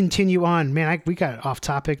 let's continue on. Man, we got off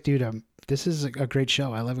topic, dude. This is a great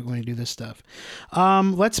show. I love it when we do this stuff.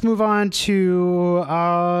 Let's move on to.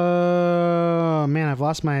 Man, I've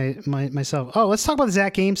lost myself. Oh, let's talk about the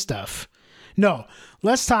Zach Game stuff. No,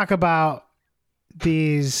 let's talk about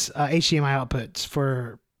these HDMI outputs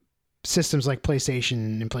for systems like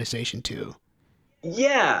PlayStation and PlayStation 2.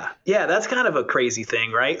 Yeah, that's kind of a crazy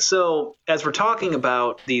thing, right? So as we're talking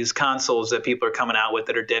about these consoles that people are coming out with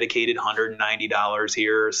that are dedicated $190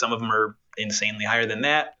 here, some of them are insanely higher than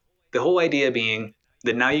that. The whole idea being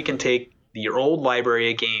that now you can take your old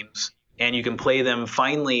library of games and you can play them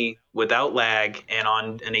finally without lag and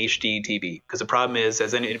on an HD TV. Because the problem is,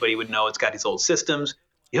 as anybody would know, it's got these old systems.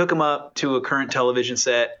 You hook them up to a current television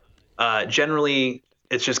set. Generally,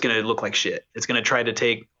 it's just going to look like shit. It's going to try to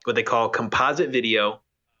take what they call composite video,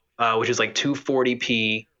 which is like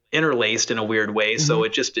 240p interlaced in a weird way. Mm-hmm. So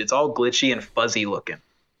it's all glitchy and fuzzy looking.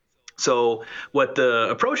 So what the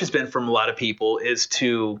approach has been from a lot of people is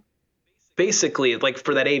to basically, like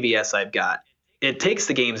for that AVS I've got, it takes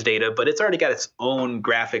the game's data, but it's already got its own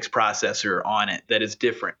graphics processor on it that is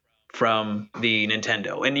different from the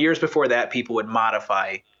Nintendo. And years before that, people would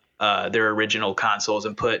modify their original consoles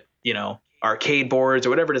and put, arcade boards or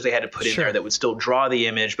whatever it is they had to put in there that would still draw the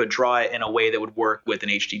image, but draw it in a way that would work with an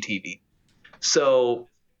HD TV. So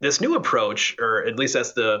this new approach, or at least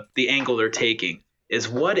that's the angle they're taking, is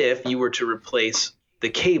what if you were to replace the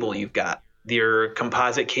cable you've got, your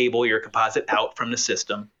composite cable, your composite out from the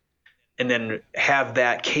system, and then have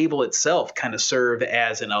that cable itself kind of serve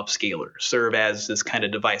as an upscaler, serve as this kind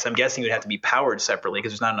of device. I'm guessing it would have to be powered separately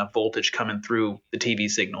because there's not enough voltage coming through the TV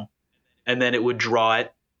signal. And then it would draw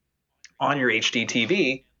it on your HD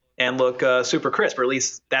TV and look super crisp, or at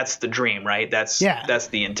least that's the dream, right? That's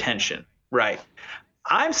the intention, right?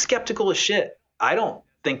 I'm skeptical as shit. I don't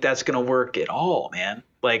think that's going to work at all, man.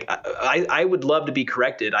 Like, I would love to be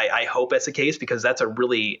corrected. I hope that's the case, because that's a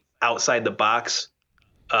really outside the box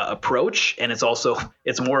approach, and it's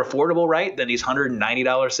more affordable, right, than these $190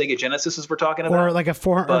 Sega Genesis we're talking about, or like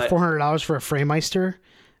 $400 for a FrameMeister.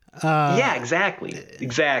 Yeah,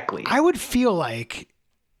 exactly. I would feel like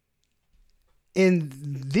in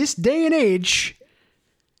this day and age,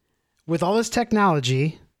 with all this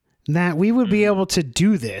technology, that we would be able to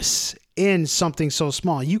do this in something so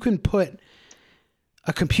small. You can put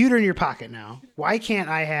a computer in your pocket now. Why can't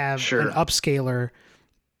I have an upscaler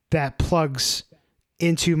that plugs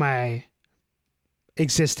into my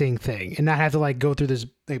existing thing and not have to like go through this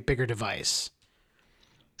bigger device?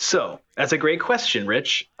 So that's a great question,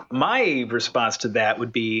 Rich. My response to that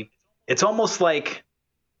would be, it's almost like,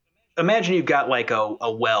 imagine you've got like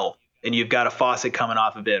a well and you've got a faucet coming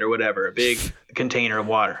off of it or whatever, a big container of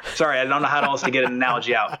water. Sorry, I don't know how else to get an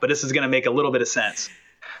analogy out, but this is going to make a little bit of sense.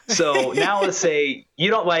 So now let's say you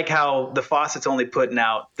don't like how the faucet's only putting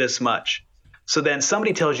out this much. So then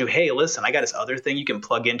somebody tells you, hey, listen, I got this other thing you can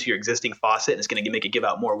plug into your existing faucet and it's going to make it give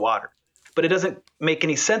out more water. But it doesn't make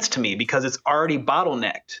any sense to me because it's already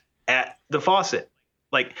bottlenecked at the faucet.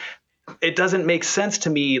 Like, it doesn't make sense to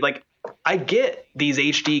me. Like, I get these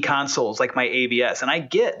HD consoles like my AVS, and I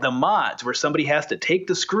get the mods where somebody has to take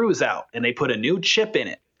the screws out and they put a new chip in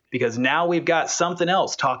it, because now we've got something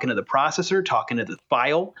else talking to the processor, talking to the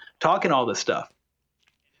file, talking all this stuff.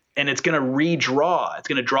 And it's going to redraw. It's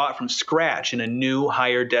going to draw it from scratch in a new,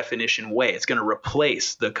 higher definition way. It's going to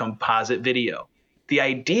replace the composite video. The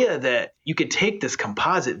idea that you could take this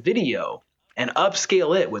composite video and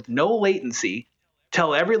upscale it with no latency,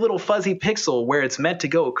 tell every little fuzzy pixel where it's meant to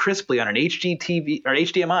go crisply on an HD TV or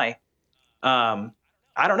HDMI.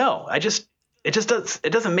 I don't know.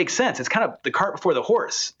 It doesn't make sense. It's kind of the cart before the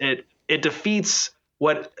horse. It defeats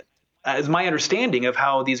what is my understanding of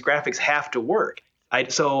how these graphics have to work.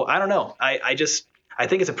 So I don't know. I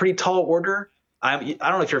think it's a pretty tall order. I don't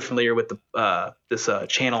know if you're familiar with this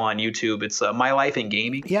channel on YouTube. It's My Life in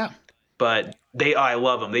Gaming. Yeah. But I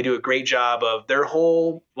love them. They do a great job of their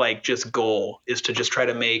whole just goal is to just try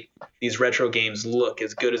to make these retro games look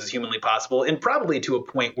as good as humanly possible, and probably to a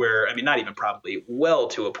point where, I mean, not even probably, well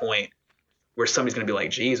to a point where somebody's going to be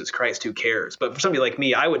like, Jesus Christ, who cares? But for somebody like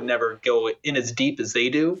me, I would never go in as deep as they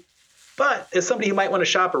do. But as somebody who might want to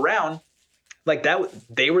shop around, like that,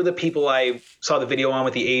 they were the people I saw the video on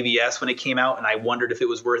with the AVS when it came out, and I wondered if it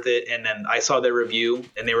was worth it. And then I saw their review,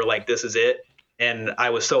 and they were like, this is it. And I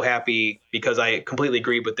was so happy because I completely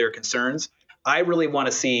agreed with their concerns. I really want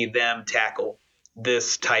to see them tackle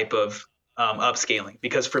this type of upscaling,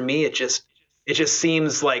 because for me, it just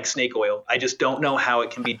seems like snake oil. I just don't know how it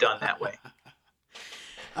can be done that way.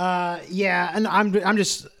 Yeah, and I'm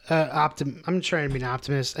just I'm trying to be an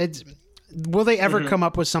optimist. will they ever come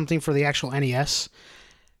up with something for the actual NES?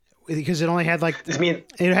 Because it only had like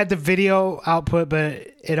it had the video output, but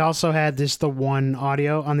it also had the one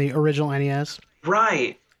audio on the original NES.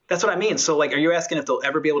 Right. That's what I mean. So like, are you asking if they'll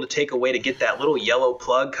ever be able to take a way to get that little yellow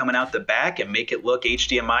plug coming out the back and make it look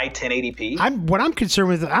HDMI 1080p? What I'm concerned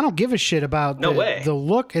with, I don't give a shit about the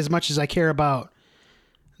look as much as I care about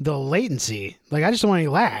the latency. Like, I just don't want any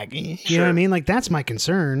lag. You know what I mean? Like, that's my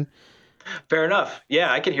concern. Fair enough.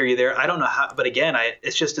 Yeah, I can hear you there. I don't know how, but again,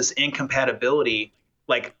 it's just this incompatibility.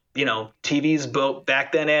 Like, you know, TVs both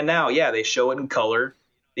back then and now, yeah, they show it in color.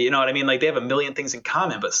 You know what I mean? Like, they have a million things in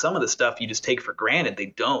common, but some of the stuff you just take for granted, they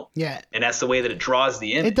don't. Yeah. And that's the way that it draws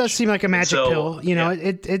the image. It does seem like a magic pill. You know,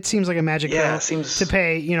 it seems like a magic pill to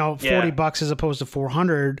pay, you know, $40 as opposed to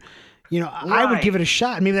 $400. You know, I would give it a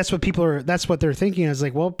shot. Maybe that's what they're thinking is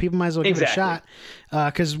like, well, people might as well give it a shot.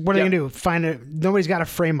 Because what are they going to do? Nobody's got a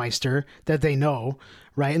FrameMeister that they know,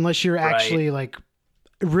 right? Unless you're actually like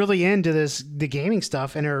really into the gaming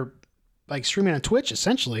stuff and are like streaming on Twitch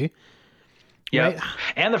essentially. Yeah. Right?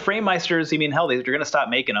 And the FrameMeisters, I mean, hell, they're going to stop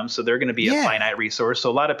making them. So they're going to be a finite resource. So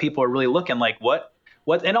a lot of people are really looking like what,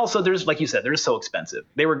 and also there's, like you said, they're so expensive.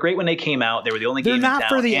 They were great when they came out. They were the only game in town. They're not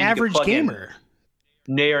for the average gamer.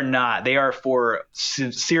 They are not. They are for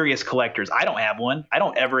serious collectors. I don't have one. I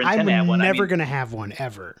don't ever intend to have one. I'm never going to have one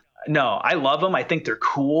ever. No, I love them. I think they're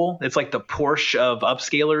cool. It's like the Porsche of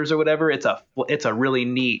upscalers or whatever. It's a really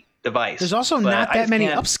neat device. There's also not that many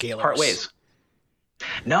upscalers. Part ways.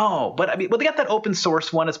 No, but I mean, well, they got that open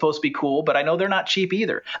source one. It's supposed to be cool, but I know they're not cheap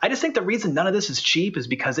either. I just think the reason none of this is cheap is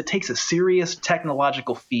because it takes a serious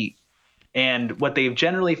technological feat. And what they've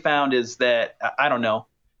generally found is that, I don't know,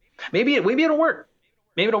 maybe it'll work.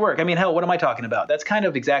 Maybe it'll work. I mean, hell, what am I talking about? That's kind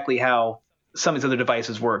of exactly how some of these other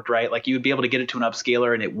devices worked, right? Like you would be able to get it to an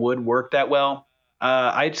upscaler and it would work that well.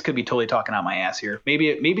 I just could be totally talking out my ass here.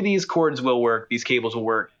 Maybe these cords will work. These cables will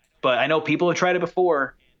work. But I know people have tried it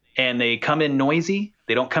before and they come in noisy.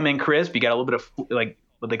 They don't come in crisp. You got a little bit of like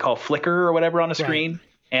what they call flicker or whatever on the screen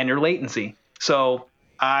and your latency. So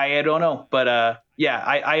I don't know. But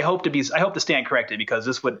I hope to stand corrected because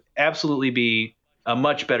this would absolutely be a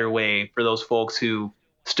much better way for those folks who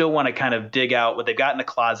still want to kind of dig out what they've got in the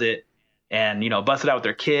closet and, you know, bust it out with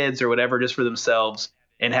their kids or whatever just for themselves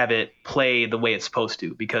and have it play the way it's supposed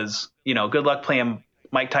to. Because, you know, good luck playing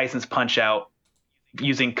Mike Tyson's Punch-Out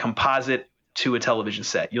using composite to a television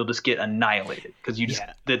set. You'll just get annihilated because you just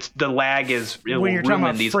the lag is when you're talking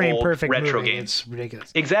about these frame old perfect retro movie, games. It's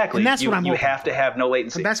ridiculous. Exactly. And that's what I'm you have to have no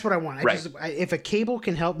latency. And that's what I want. If a cable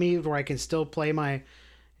can help me where I can still play my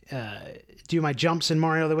do my jumps in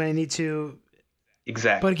Mario the way I need to.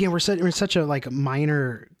 Exactly. But again, we're such a like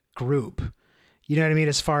minor group. You know what I mean?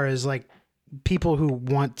 As far as like people who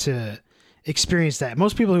want to experience that.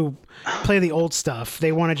 Most people who play the old stuff,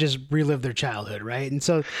 they want to just relive their childhood, right? And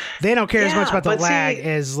so they don't care as much about the lag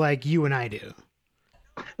as like you and I do.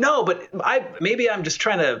 No, but I'm just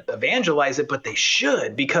trying to evangelize it, but they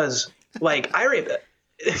should because like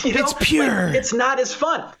it's pure. Like, it's not as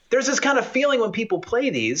fun. There's this kind of feeling when people play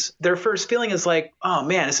these. Their first feeling is like, oh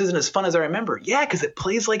man, this isn't as fun as I remember. Yeah, because it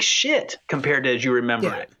plays like shit compared to as you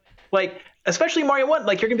remember it. Like, especially Mario 1,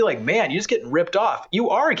 like you're gonna be like, man, you're just getting ripped off. You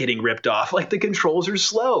are getting ripped off. Like the controls are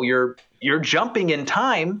slow. You're jumping in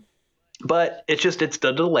time, but it's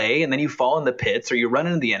the delay, and then you fall in the pits or you run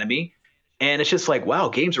into the enemy. And it's just like, wow,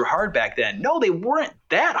 games were hard back then. No, they weren't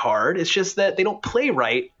that hard. It's just that they don't play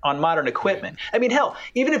right on modern equipment. I mean, hell,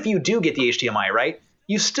 even if you do get the HDMI right,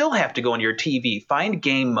 you still have to go into your TV, find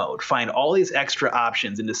game mode, find all these extra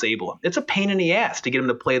options and disable them. It's a pain in the ass to get them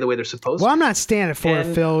to play the way they're supposed to. Well, I'm not standing for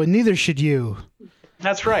it, Phil, and neither should you.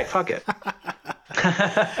 That's right. Fuck it.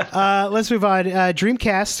 Let's move on.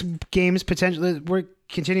 Dreamcast games potentially. We're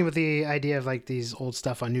continuing with the idea of like these old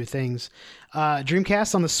stuff on new things.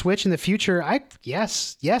 Dreamcast on the Switch in the future.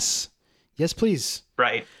 Yes, please.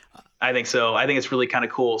 Right. I think so. I think it's really kind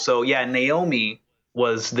of cool. So yeah, Naomi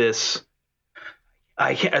was this.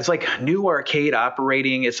 It's like new arcade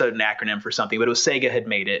operating. It's an acronym for something, but it was Sega had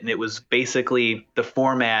made it. And it was basically the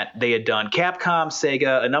format they had done. Capcom,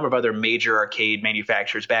 Sega, a number of other major arcade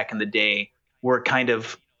manufacturers back in the day were kind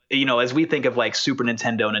of, you know, as we think of like Super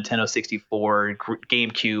Nintendo, Nintendo 64,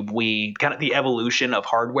 GameCube, Wii, kind of the evolution of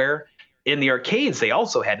hardware. In the arcades, they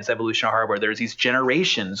also had this evolution of hardware. There's these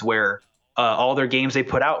generations where all their games they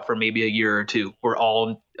put out for maybe a year or two were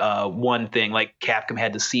all one thing. Like Capcom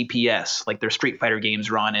had the CPS, like their Street Fighter games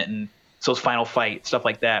were on it, and so it's Final Fight, stuff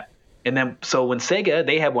like that. And then so when Sega,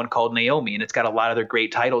 they have one called Naomi, and it's got a lot of their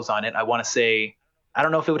great titles on it. I want to say, I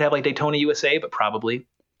don't know if it would have like Daytona USA, but probably.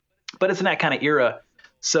 But it's in that kind of era.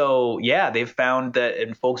 So yeah, they've found that,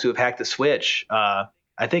 and folks who have hacked the Switch,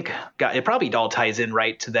 I think it probably all ties in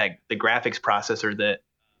right to the graphics processor that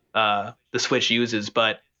the Switch uses,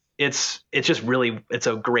 but it's just really, it's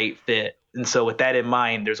a great fit. And so with that in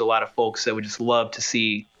mind, there's a lot of folks that would just love to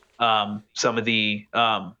see some of the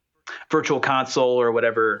virtual console or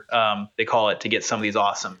whatever they call it to get some of these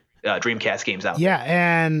awesome Dreamcast games out. Yeah,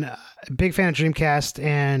 and big fan of Dreamcast,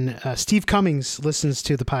 and Steve Cummings listens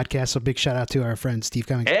to the podcast, so big shout out to our friend Steve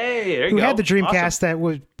Cummings. Hey, there you who go. had the Dreamcast Awesome. that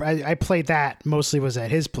was I played that mostly was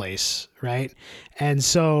at his place, right? And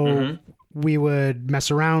so we would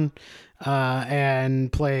mess around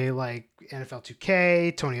and play like NFL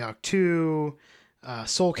 2K, Tony Hawk 2,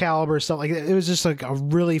 Soul Calibur, stuff like that. It was just like a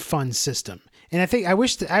really fun system, and I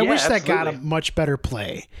wish that got a much better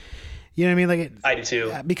play. You know what I mean? I do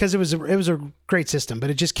too. Because it was a great system, but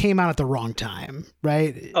it just came out at the wrong time,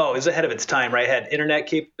 right? Oh, it was ahead of its time, right? It had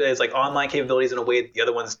internet like online capabilities in a way that the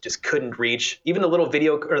other ones just couldn't reach. Even the little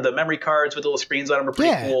video or the memory cards with little screens on them were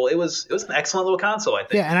pretty cool. It was an excellent little console, I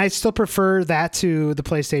think. Yeah, and I still prefer that to the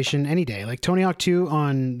PlayStation any day. Like Tony Hawk 2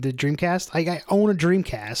 on the Dreamcast. I own a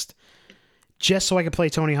Dreamcast just so I can play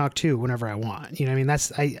Tony Hawk 2 whenever I want. You know what I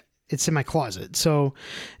mean? It's in my closet. So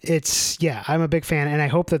I'm a big fan, and I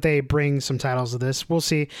hope that they bring some titles of this. We'll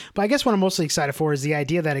see. But I guess what I'm mostly excited for is the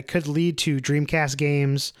idea that it could lead to Dreamcast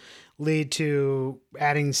games, lead to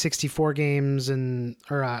adding 64 games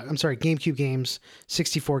GameCube games,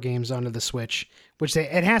 64 games onto the Switch, which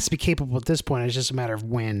it has to be capable at this point. It's just a matter of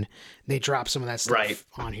when they drop some of that stuff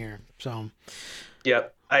on here. So,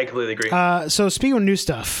 yep. I completely agree. So speaking of new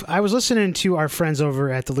stuff, I was listening to our friends over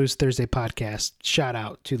at the Loose Thursday podcast. Shout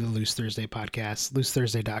out to the Loose Thursday podcast,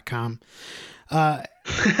 loosethursday.com.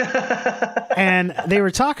 And they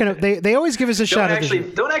were talking, they always give us a shout out.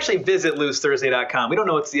 Don't actually visit loosethursday.com. We don't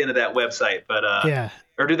know what's the end of that website, but yeah.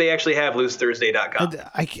 Or do they actually have loosethursday.com?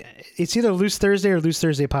 It's either Loose Thursday or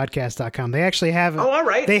loosethursdaypodcast.com. They actually have. Oh, all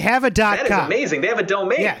right. They have a .com. That is amazing. They have a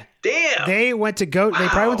domain. Yeah. Damn. They went to Go. Wow. They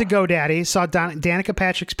probably went to GoDaddy, saw Danica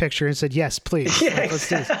Patrick's picture, and said, "Yes, please." Yeah, let's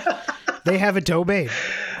do this. They have a domain.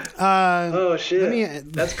 Oh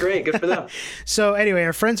shit! That's great. Good for them. So anyway,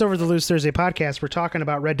 our friends over the Loose Thursday podcast were talking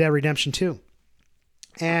about Red Dead Redemption 2,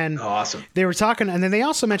 and awesome. They were talking, and then they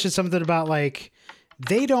also mentioned something about like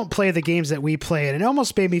they don't play the games that we play, and it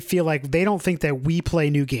almost made me feel like they don't think that we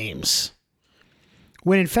play new games.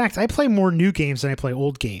 When in fact, I play more new games than I play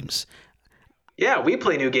old games. Yeah, we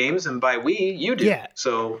play new games, and by we, you do. Yeah.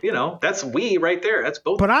 So, that's we right there. That's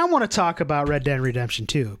both. But I want to talk about Red Dead Redemption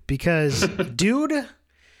 2 because, dude,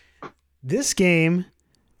 this game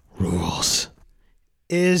rules.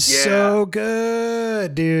 Is so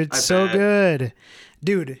good, dude. So good.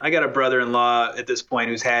 Dude. I got a brother-in-law at this point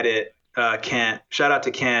who's had it, Kent. Shout out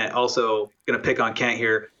to Kent. Also, going to pick on Kent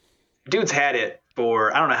here. Dude's had it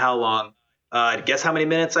for I don't know how long. Guess how many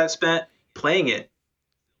minutes I've spent playing it?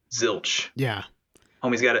 Zilch. Yeah.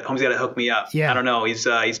 Homie's got to hook me up. Yeah. I don't know. He's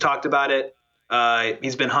talked about it.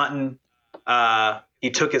 He's been hunting. He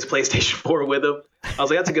took his PlayStation 4 with him. I was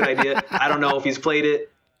like, that's a good idea. I don't know if he's played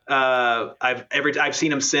it. I've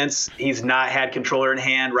seen him since. He's not had controller in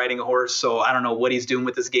hand riding a horse, so I don't know what he's doing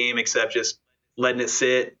with this game except just letting it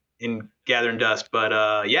sit and gathering dust.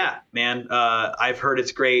 But yeah, man, I've heard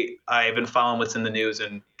it's great. I've been following what's in the news,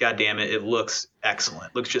 and God damn it, it looks excellent.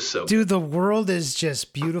 It looks just so good. Dude, the world is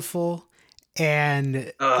just beautiful.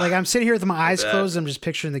 And like I'm sitting here with my eyes closed, I'm just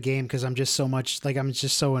picturing the game because I'm just so much like I'm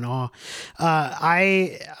just so in awe.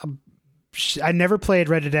 I never played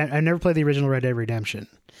Red Dead. I never played the original Red Dead Redemption.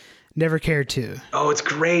 Never cared to. Oh, it's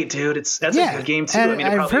great, dude. That's a good game too. I mean,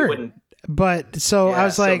 it probably wouldn't. But I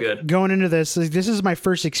was like going into this. Like, this is my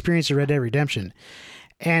first experience of Red Dead Redemption,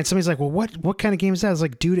 and somebody's like, "Well, what kind of game is that?" I was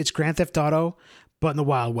like, "Dude, it's Grand Theft Auto, but in the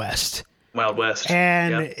Wild West." Wild West.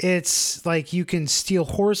 And it's like you can steal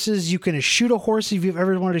horses. You can shoot a horse if you've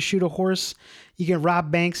ever wanted to shoot a horse. You can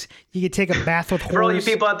rob banks. You can take a bath with horses. For all you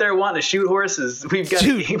people out there wanting to shoot horses, we've got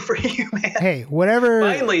a game for you, man. Hey, whatever.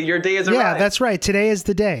 Finally, your day has arrived. Yeah, that's right. Today is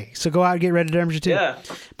the day. So go out and get Red Dead Redemption 2. Yeah.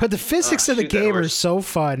 But the physics of the game are so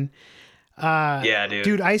fun. Yeah, dude.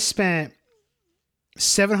 Dude, I spent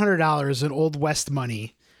 $700 in Old West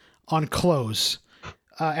money on clothes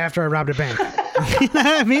after I robbed a bank. You know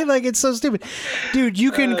what I mean? Like, it's so stupid. Dude,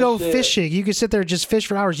 you can go fishing. You can sit there and just fish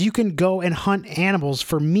for hours. You can go and hunt animals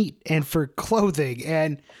for meat and for clothing.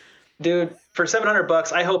 And dude, for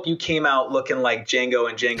 $700, I hope you came out looking like Django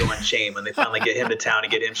and Django Unchained when they finally get him to town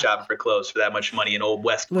and get him shopping for clothes for that much money in Old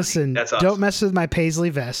West money. Listen, that's awesome. Don't mess with my paisley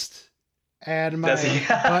vest and my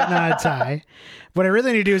button-on tie. What I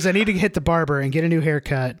really need to do is I need to hit the barber and get a new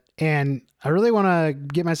haircut and I really want to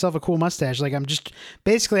get myself a cool mustache. Like I'm just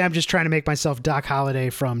trying to make myself Doc Holliday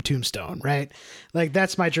from Tombstone, right? Like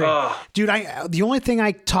that's my dream. Dude, the only thing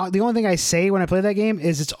I say when I play that game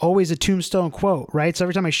is it's always a Tombstone quote, right? So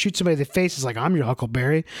every time I shoot somebody in the face, it's like, I'm your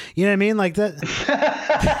Huckleberry. You know what I mean? Like that.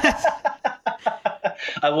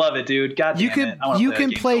 I love it, dude. God damn it. You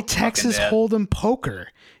can play Texas Hold'em poker.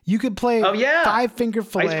 You could play Five Finger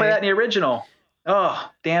Fillet. I used to play that in the original. Oh,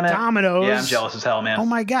 damn it. Dominoes. Yeah, I'm jealous as hell, man. Oh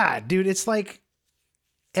my God, dude. It's like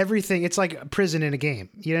everything. It's like a prison in a game.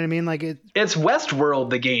 You know what I mean? Like it's Westworld,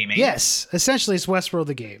 the game. Yes. Essentially, it's Westworld,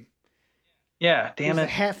 the game. Yeah, damn it.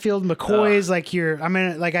 Hatfield McCoy's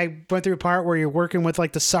I went through a part where you're working with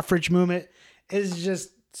like the suffrage movement. It's just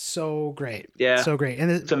so great. Yeah. So great. And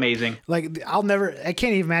it's amazing. Like I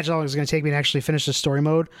can't even imagine how long it's going to take me to actually finish the story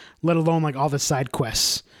mode, let alone like all the side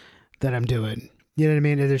quests that I'm doing. You know what I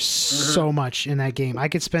mean? There's so much in that game. I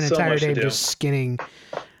could spend an entire day just skinning.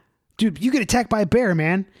 Dude, you get attacked by a bear,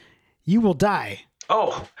 man. You will die.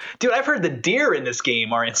 Oh, dude, I've heard the deer in this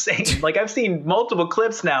game are insane. Like I've seen multiple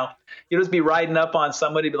clips now. You'll just be riding up on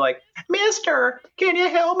somebody, be like, "Mister, can you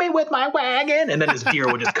help me with my wagon?" And then this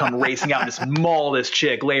deer would just come racing out and just maul this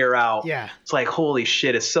chick, lay her out. Yeah. It's like, holy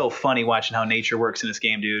shit, it's so funny watching how nature works in this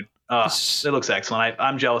game, dude. It looks excellent.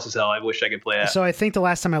 I'm jealous as hell. I wish I could play that. So I think the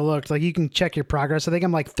last time I looked, like you can check your progress. I think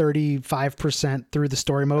I'm like 35% through the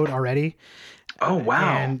story mode already. Oh,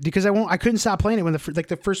 wow. And because I couldn't stop playing it when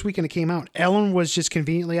the first weekend it came out. Ellen was just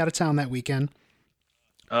conveniently out of town that weekend.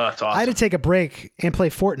 Oh, that's awesome. I had to take a break and play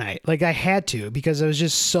Fortnite. Like I had to because I was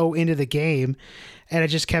just so into the game and I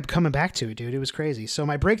just kept coming back to it, dude. It was crazy. So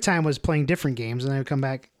my break time was playing different games and then I would come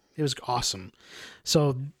back. It was awesome.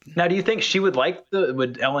 So now, do you think she would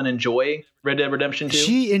would Ellen enjoy Red Dead Redemption 2?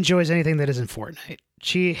 She enjoys anything that isn't Fortnite.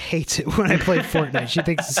 She hates it when I play Fortnite. She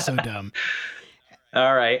thinks it's so dumb.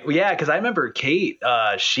 All right. Well, yeah, because I remember Kate,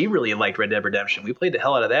 she really liked Red Dead Redemption. We played the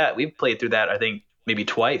hell out of that. We played through that, I think, maybe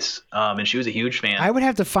twice. And she was a huge fan. I would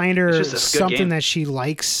have to find her something that she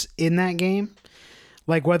likes in that game.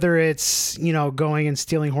 Like whether it's, going and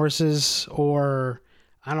stealing horses or,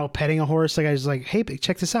 I don't know, petting a horse. Like I was like, hey,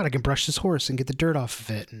 check this out. I can brush this horse and get the dirt off of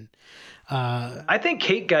it. And I think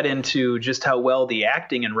Kate got into just how well the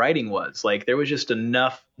acting and writing was. Like there was just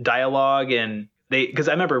enough dialogue and because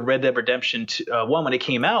I remember Red Dead Redemption 1 when it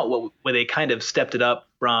came out, where they kind of stepped it up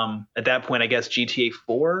from, at that point, I guess GTA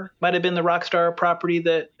 4 might have been the Rockstar property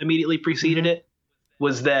that immediately preceded it,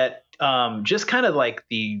 was that just kind of like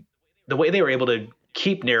the way they were able to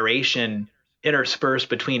keep narration interspersed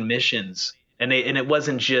between missions. And it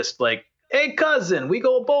wasn't just like, hey, cousin, we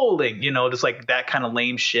go bowling, just like that kind of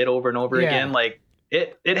lame shit over and over again. Like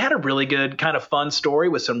it had a really good kind of fun story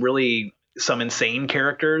with some insane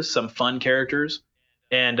characters, some fun characters.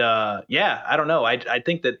 And I don't know. I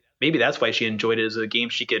think that maybe that's why she enjoyed it as a game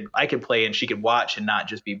I could play and she could watch and not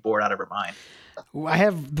just be bored out of her mind.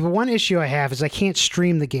 The one issue I have is I can't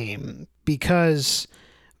stream the game because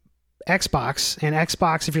Xbox,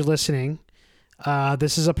 if you're listening,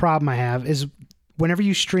 this is a problem I have, is whenever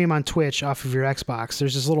you stream on Twitch off of your Xbox,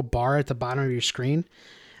 there's this little bar at the bottom of your screen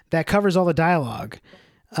that covers all the dialogue.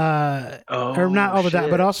 Or not all the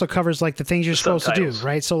dialogue, but also covers like the things you're supposed to do,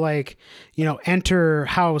 right? So like, enter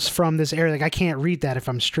house from this area. Like I can't read that if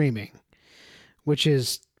I'm streaming, which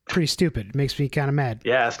is pretty stupid. It makes me kind of mad.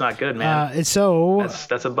 Yeah, it's not good, man. And so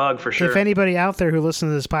that's a bug for sure. If anybody out there who listens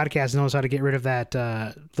to this podcast knows how to get rid of that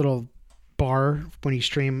little bar when you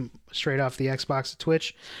stream straight off the Xbox to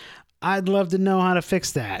Twitch, I'd love to know how to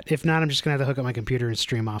fix that. If not, I'm just gonna have to hook up my computer and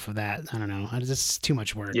stream off of that. I don't know. It's too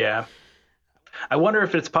much work. Yeah. I wonder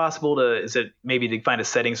if it's possible maybe to find a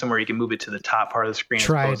setting somewhere you can move it to the top part of the screen as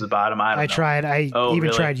opposed to the bottom. I tried. I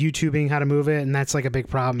tried YouTubing how to move it, and that's like a big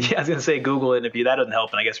problem. Yeah, I was going to say Google it, and if that doesn't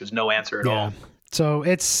help, and I guess there's no answer at all. So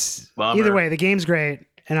it's either way, the game's great,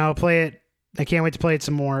 and I'll play it. I can't wait to play it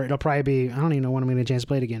some more. It'll probably be, I don't even know when I'm going to get a chance to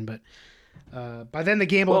play it again, but by then the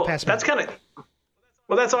game will pass me.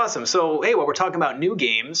 That's awesome. So, hey, while we're talking about new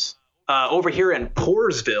games, over here in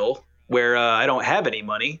Poorsville, where I don't have any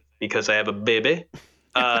money, because I have a baby.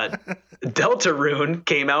 Deltarune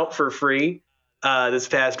came out for free this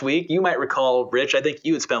past week. You might recall, Rich, I think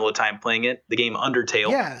you had spent a little time playing it. The game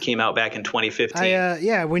Undertale came out back in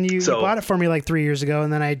 2015. When you bought it for me like 3 years ago,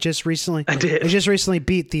 and then I just recently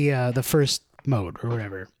beat the first mode or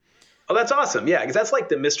whatever. Oh, that's awesome. Yeah, because that's like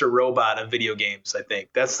the Mr. Robot of video games, I think.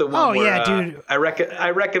 That's the one dude. I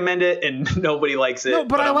recommend it, and nobody likes it. No,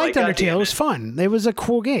 but I liked Undertale. It was fun. It was a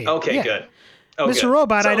cool game. Okay, good. Oh, Mr. good.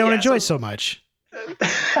 Robot, I don't enjoy so much.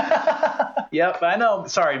 Yep, I know.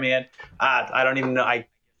 Sorry, man. I don't even know.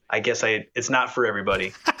 I guess it's not for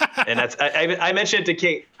everybody. And that's I mentioned it to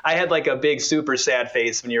Kate. I had like a big super sad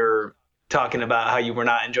face when you were talking about how you were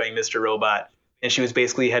not enjoying Mr. Robot. And she was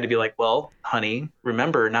basically had to be like, well, honey,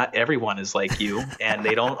 remember, not everyone is like you, and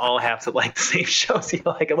they don't all have to like the same shows you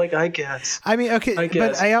like. I'm like, I guess. I mean, okay,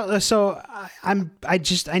 but I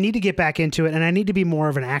need to get back into it, and I need to be more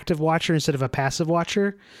of an active watcher instead of a passive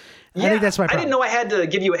watcher. Yeah, I think that's my problem. I didn't know I had to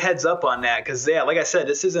give you a heads up on that because, yeah, like I said,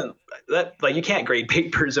 this isn't that like you can't grade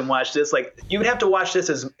papers and watch this. Like you would have to watch this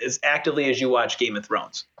as actively as you watch Game of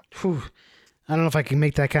Thrones. Whew. I don't know if I can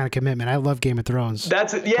make that kind of commitment. I love Game of Thrones.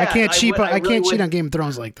 That's yeah. I can't cheat. I can't cheat on Game of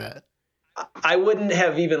Thrones like that. I wouldn't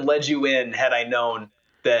have even led you in had I known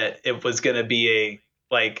that it was going to be a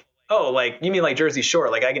like, oh, like you mean like Jersey Shore?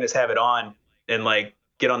 Like I can just have it on and like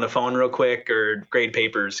get on the phone real quick or grade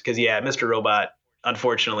papers because yeah, Mr. Robot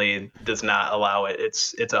unfortunately does not allow it.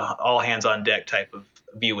 It's a all hands on deck type of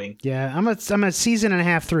viewing. Yeah, I'm a season and a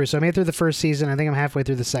half through, so I made it through the first season. I think I'm halfway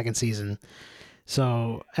through the second season.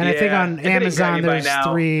 So, and yeah, I think on Amazon there's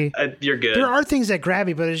now, 3. You're good. There are things that grab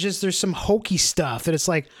me, but it's just there's some hokey stuff that it's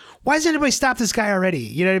like, why doesn't anybody stop this guy already?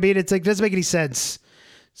 You know what I mean? It's like, it doesn't make any sense.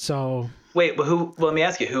 So wait, but who? Well, let me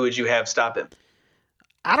ask you, who would you have stop him?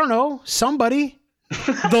 I don't know. Somebody,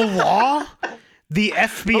 the law, the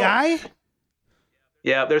FBI. Oh.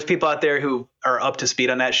 Yeah, there's people out there who are up to speed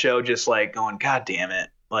on that show, just like going, God damn it,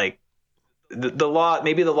 like. The law,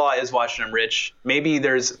 maybe the law is watching them rich. Maybe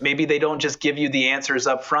they don't just give you the answers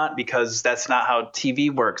up front because that's not how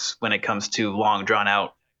TV works when it comes to long drawn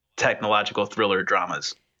out technological thriller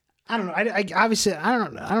dramas. I don't know. I obviously I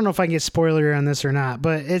don't know if I can get spoiler on this or not,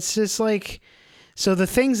 but it's just like, so the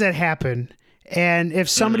things that happen, and if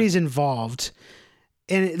somebody's involved,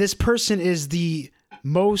 and this person is the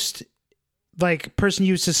most like person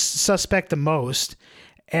you suspect the most.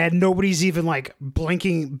 And nobody's even like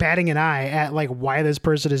batting an eye at like why this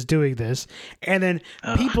person is doing this. And then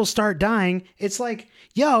people start dying. It's like,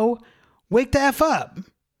 yo, wake the F up.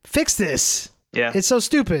 Fix this. Yeah. It's so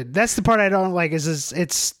stupid. That's the part I don't like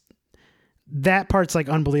it's that part's like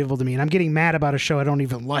unbelievable to me. And I'm getting mad about a show I don't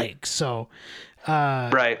even like. So,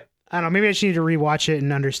 right. I don't know. Maybe I just need to rewatch it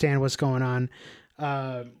and understand what's going on.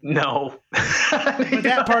 No, but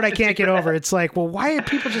that part I can't get over. It's like, well, why are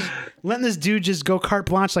people just letting this dude just go carte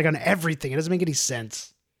blanche like on everything? It doesn't make any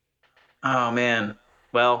sense. Oh man.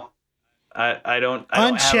 Well, I don't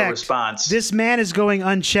have a response. This man is going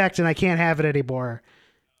unchecked, and I can't have it anymore.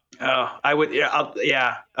 Oh, I would.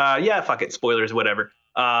 Yeah. Yeah. Fuck it. Spoilers. Whatever.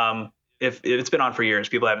 If it's been on for years,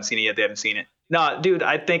 people haven't seen it yet. They haven't seen it. No, dude.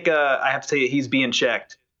 I think I have to tell you, he's being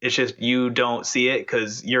checked. It's just you don't see it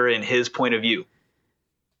because you're in his point of view.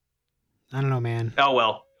 I don't know, man. Oh,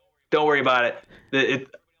 well, don't worry about it.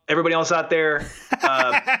 Everybody else out there,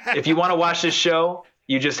 if you want to watch this show,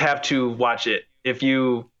 you just have to watch it. If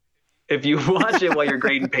you watch it while you're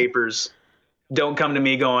grading papers, don't come to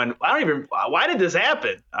me going, why did this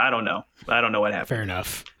happen? I don't know. I don't know what happened. Fair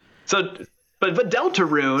enough. So, but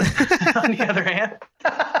Deltarune, on the other hand,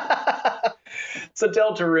 so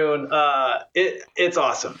Deltarune, it's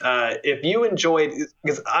awesome. If you enjoyed,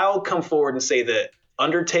 because I'll come forward and say that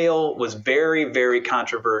Undertale was very, very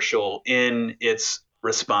controversial in its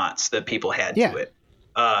response that people had to it.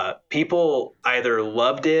 People either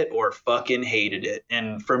loved it or fucking hated it.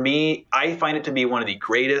 And for me, I find it to be one of the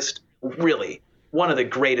greatest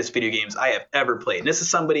video games I have ever played. And this is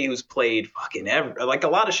somebody who's played fucking like a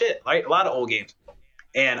lot of shit, right? A lot of old games.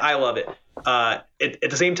 And I love it. At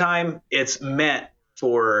the same time, it's meant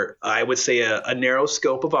for, I would say, a narrow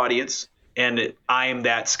scope of audience. And I am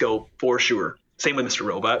that scope for sure. Same with Mr.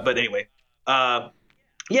 Robot. But anyway,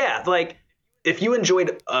 yeah, like if you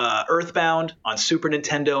enjoyed Earthbound on Super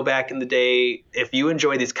Nintendo back in the day, if you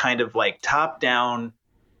enjoy these kind of like top-down,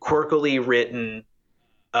 quirkily written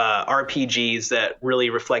RPGs that really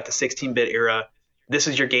reflect the 16-bit era, this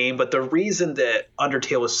is your game. But the reason that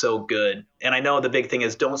Undertale was so good, and I know the big thing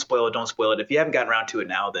is don't spoil it. If you haven't gotten around to it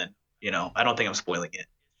now, then, I don't think I'm spoiling it.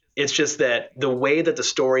 It's just that the way that the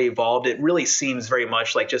story evolved, it really seems very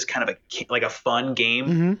much like just kind of like a fun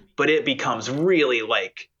game, but it becomes really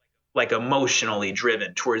like emotionally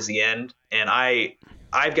driven towards the end. And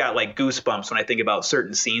I've got like goosebumps when I think about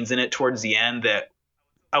certain scenes in it towards the end that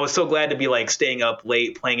I was so glad to be like staying up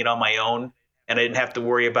late playing it on my own, and I didn't have to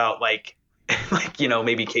worry about like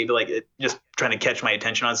maybe cable, like just trying to catch my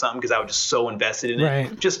attention on something because I was just so invested in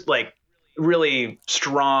it. Just like really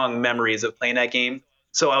strong memories of playing that game.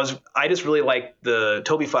 So I just really like the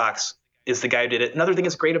Toby Fox is the guy who did it. Another thing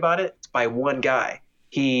that's great about it, it's by one guy.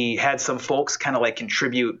 He had some folks kind of like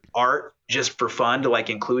contribute art just for fun to like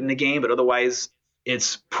include in the game, but otherwise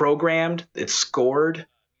it's programmed, it's scored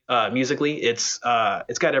musically, it's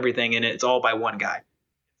got everything in it. It's all by one guy.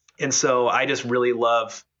 And so I just really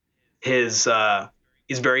love He's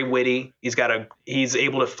very witty. He's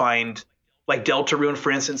able to find, like, Deltarune,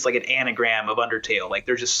 for instance, like an anagram of Undertale. Like,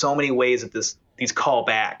 there's just so many ways that these call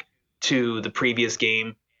back to the previous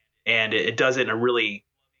game, and it does it in a really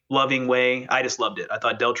loving way. I just loved it. I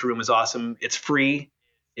thought Deltarune was awesome. It's free.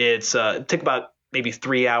 It took about maybe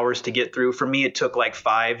 3 hours to get through. For me, it took like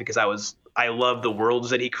 5 because I love the worlds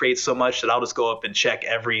that he creates so much that I'll just go up and check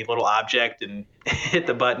every little object and hit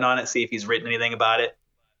the button on it, see if he's written anything about it.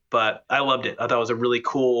 But I loved it. I thought it was a really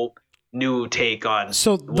cool new take on.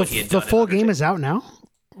 So the full game is out now?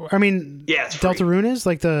 I mean, yeah, it's free. Deltarune is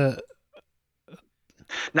like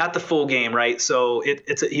not the full game, right? So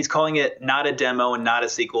he's calling it not a demo and not a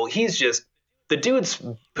sequel. He's just, the dude's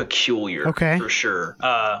peculiar, okay, for sure.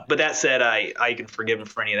 But that said, I can forgive him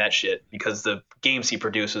for any of that shit because the games he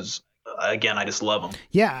produces, again, I just love them.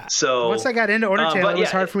 Yeah. So once I got into Undertale, it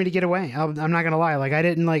was hard for me to get away. I'm not gonna lie. Like, I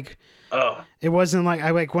didn't like. Oh. It wasn't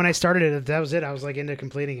like when I started it. That was it. I was like into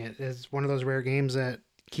completing it. It's one of those rare games that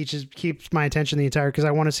keeps my attention the entire, because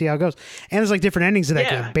I want to see how it goes. And there's like different endings to that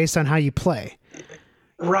game based on how you play.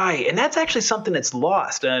 Right, and that's actually something that's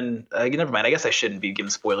lost. And never mind. I guess I shouldn't be giving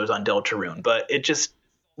spoilers on Deltarune, but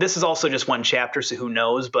this is also just one chapter, so who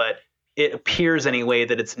knows? But it appears anyway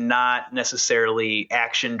that it's not necessarily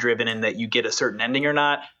action driven and that you get a certain ending or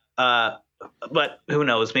not. But who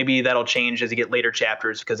knows? Maybe that'll change as you get later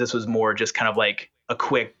chapters, because this was more just kind of like a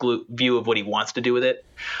quick view of what he wants to do with it.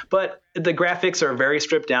 But the graphics are very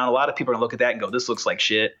stripped down. A lot of people are going to look at that and go, this looks like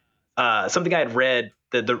shit. Something I had read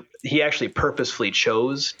that he actually purposefully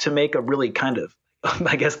chose to make a really kind of,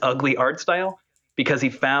 I guess, ugly art style, because he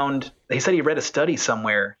said he read a study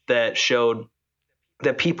somewhere that showed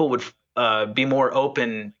that people would be more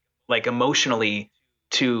open, like emotionally,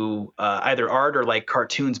 to either art or like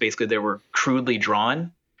cartoons, basically, that were crudely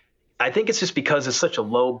drawn. I think it's just because it's such a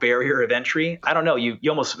low barrier of entry. I don't know. You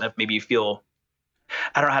almost maybe feel,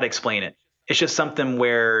 I don't know how to explain it. It's just something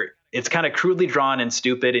where it's kind of crudely drawn and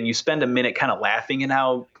stupid, and you spend a minute kind of laughing at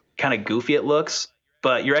how kind of goofy it looks.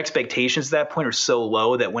 But your expectations at that point are so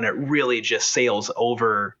low that when it really just sails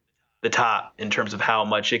over the top in terms of how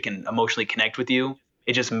much it can emotionally connect with you,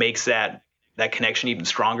 it just makes that connection even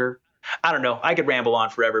stronger. I don't know. I could ramble on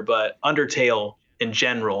forever, but Undertale in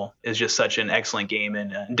general is just such an excellent game.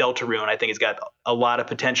 And Deltarune, I think, has got a lot of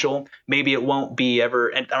potential. Maybe it won't be ever,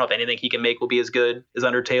 and I don't know if anything he can make will be as good as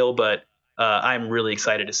Undertale, but I'm really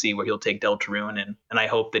excited to see where he'll take Deltarune, and I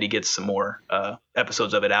hope that he gets some more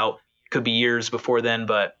episodes of it out. Could be years before then,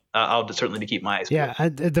 but I'll certainly keep my eyes peeled. Yeah,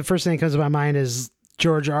 the first thing that comes to my mind is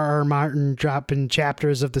George R.R. Martin dropping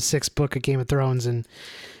chapters of the 6th book of Game of Thrones, and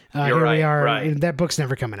here we are. Right. That book's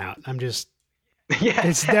never coming out. I'm just,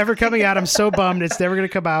 it's never coming out. I'm so bummed. It's never going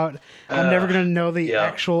to come out. I'm never going to know the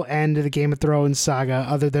actual end of the Game of Thrones saga,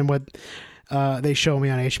 other than what they show me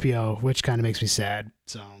on HBO, which kind of makes me sad.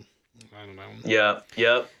 So I don't know.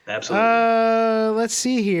 Yep, absolutely. Let's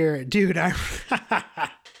see here, dude.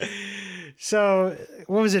 So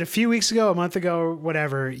what was it? A few weeks ago, a month ago,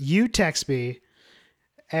 whatever. You text me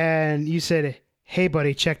and you said, "Hey,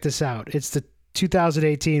 buddy, check this out. It's the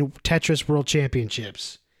 2018 Tetris World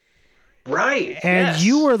Championships." Right. And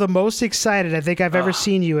you were the most excited I think I've ever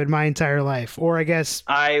seen you in my entire life. Or I guess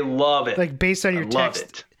I love it. Like, based on your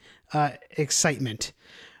text excitement.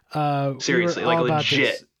 Seriously, like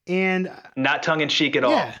legit. This. And not tongue in cheek at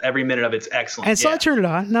all. Every minute of it's excellent. And so I turned it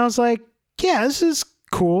on and I was like, yeah, this is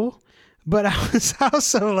cool. But I was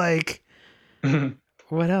also like,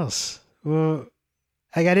 what else? Well,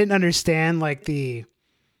 like, I didn't understand why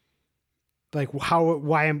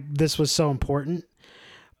this was so important.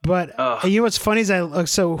 But you know what's funny is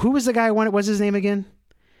so who was the guy who won it? What's his name again?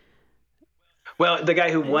 Well, the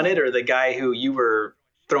guy who won it, or the guy who you were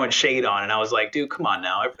throwing shade on, and I was like, dude, come on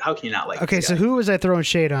now. How can you not like Okay, this guy? So who was I throwing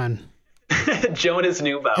shade on? Jonas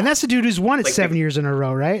Neubauer. And that's the dude who's won it 7 years in a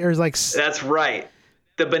row, right? Or like That's right.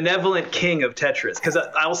 The benevolent king of Tetris. Because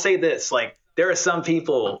I will say this, like, there are some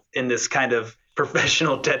people in this kind of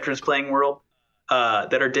professional Tetris playing world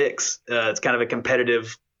that are dicks. It's kind of a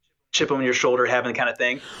competitive chip on your shoulder having kind of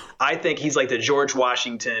thing. I think he's like the George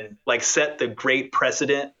Washington, like, set the great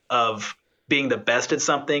precedent of being the best at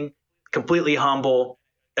something, completely humble,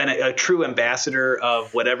 and a true ambassador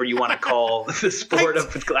of whatever you want to call the sport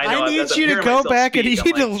of. I need you to go back and you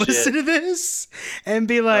need to listen to this and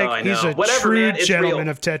be like, he's a true gentleman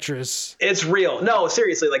of Tetris. It's real. No,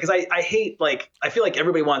 seriously, like, because I hate, like, I feel like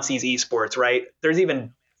everybody wants these esports, right? There's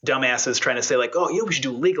even dumbasses trying to say, like, oh, we should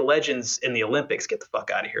do League of Legends in the Olympics. Get the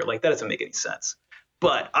fuck out of here. Like, that doesn't make any sense.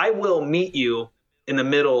 But I will meet you in the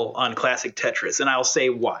middle on classic Tetris, and I'll say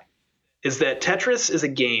why. Is that Tetris is a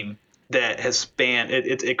game that has spanned,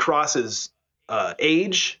 it crosses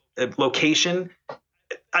age, location.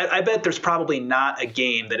 I bet there's probably not a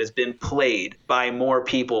game that has been played by more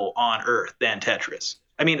people on Earth than Tetris.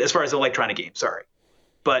 I mean, as far as electronic games, sorry.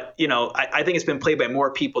 But, I think it's been played by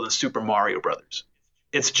more people than Super Mario Brothers.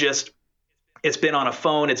 It's been on a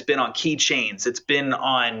phone. It's been on keychains. It's been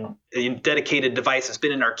on dedicated devices. It's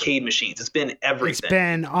been in arcade machines. It's been everything. It's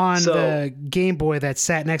been on the Game Boy that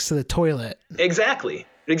sat next to the toilet. Exactly.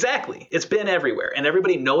 It's been everywhere, and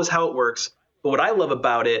everybody knows how it works. But what I love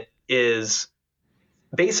about it is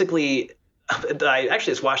basically, I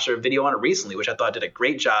actually just watched a video on it recently, which I thought did a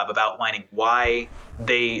great job of outlining why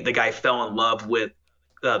the guy fell in love with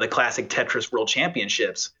the classic Tetris World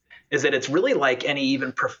Championships. Is that it's really like any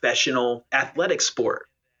even professional athletic sport,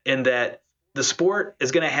 in that the sport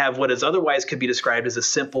is going to have what is otherwise could be described as a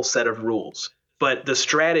simple set of rules. But the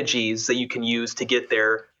strategies that you can use to get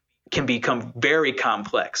there can become very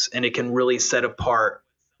complex, and it can really set apart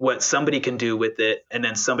what somebody can do with it, and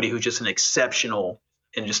then somebody who's just an exceptional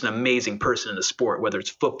and just an amazing person in the sport, whether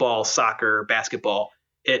it's football, soccer, basketball.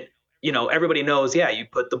 Everybody knows, you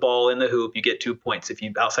put the ball in the hoop, you get 2 points. If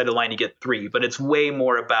you outside the line, you get 3. But it's way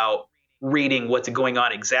more about reading what's going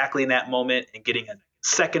on exactly in that moment and getting a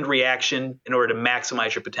second reaction in order to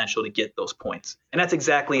maximize your potential to get those points. And that's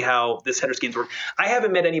exactly how this Tetris games work. I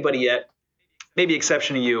haven't met anybody yet, maybe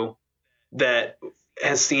exception to you, that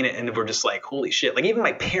has seen it and we're just like, holy shit. Like even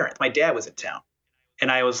my parents, my dad was in town. And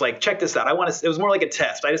I was like, check this out. It was more like a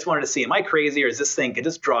test. I just wanted to see, am I crazy, or is this thing could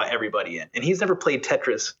just draw everybody in? And he's never played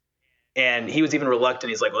Tetris. And he was even reluctant.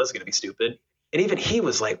 He's like, well, this is going to be stupid. And even he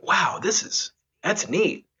was like, wow, that's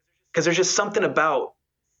neat. Because there's just something about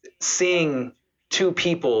seeing two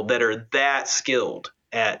people that are that skilled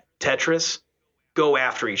at Tetris go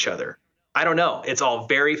after each other. I don't know. It's all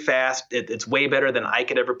very fast. It's way better than I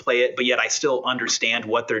could ever play it. But yet I still understand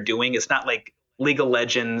what they're doing. It's not like League of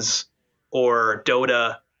Legends or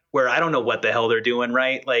Dota, where I don't know what the hell they're doing,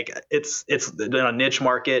 right? Like it's a niche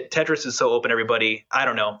market. Tetris is so open, everybody. I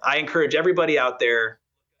don't know. I encourage everybody out there,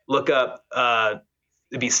 look up,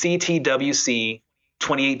 it'd be CTWC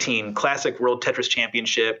 2018 Classic World Tetris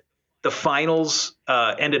Championship. The finals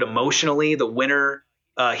ended emotionally. The winner,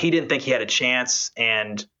 he didn't think he had a chance.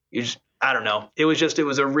 And I don't know. It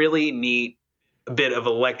was a really neat bit of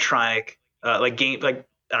electronic, gaming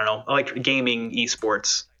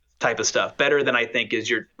esports type of stuff. Better than I think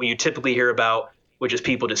is when you typically hear about, which is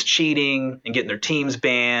people just cheating and getting their teams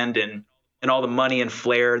banned and all the money and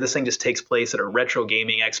flair. This thing just takes place at a retro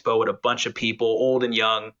gaming expo with a bunch of people, old and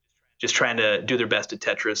young, just trying to do their best at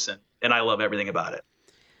Tetris. And I love everything about it.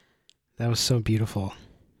 That was so beautiful.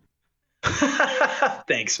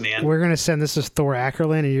 Thanks, man. We're going to send this to Thor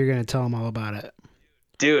Ackerlund, and you're going to tell him all about it.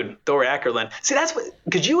 Dude, Thor Ackerlund. See, that's what,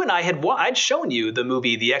 because you and I I'd shown you the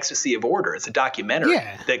movie The Ecstasy of Order. It's a documentary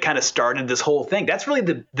that kind of started this whole thing. That's really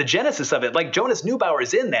the genesis of it. Like Jonas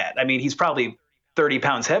Neubauer's in that. I mean, he's probably 30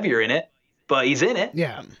 pounds heavier in it, but he's in it.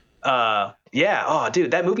 Yeah. Yeah. Oh,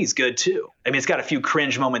 dude, that movie's good too. I mean, it's got a few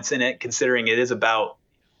cringe moments in it, considering it is about,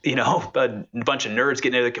 a bunch of nerds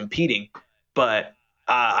getting together competing. But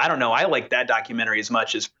I don't know. I like that documentary as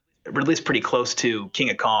much as, at least pretty close to,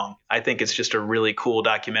 King of Kong. I think it's just a really cool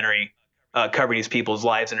documentary covering these people's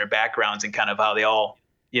lives and their backgrounds and kind of how they all,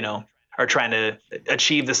 are trying to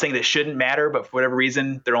achieve this thing that shouldn't matter, but for whatever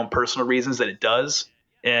reason, their own personal reasons that it does.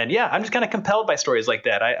 And yeah, I'm just kind of compelled by stories like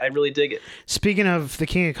that. I really dig it. Speaking of the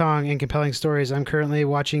King of Kong and compelling stories, I'm currently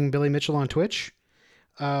watching Billy Mitchell on Twitch.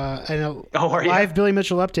 And a live Billy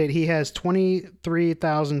Mitchell update. He has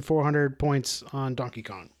 23,400 points on Donkey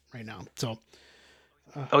Kong right now. So,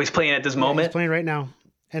 he's playing at this moment. He's playing right now,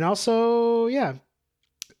 and also, you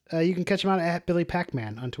can catch him out at Billy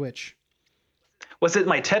Pac-Man on Twitch. Was it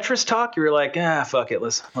my Tetris talk? You were like, fuck it,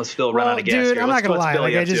 let's run out of gas. Dude, here. I'm not gonna lie.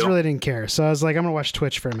 Billy I just really didn't care. So I was like, I'm gonna watch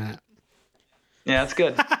Twitch for a minute. Yeah, that's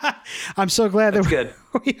good. I'm so glad that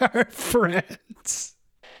we are friends.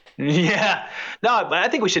 Yeah. No, I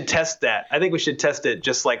think we should test that. I think we should test it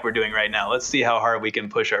just like we're doing right now. Let's see how hard we can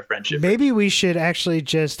push our friendship. Maybe we should actually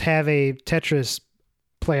just have a Tetris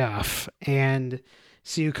playoff and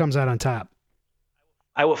see who comes out on top.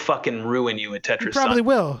 I will fucking ruin you at Tetris. You probably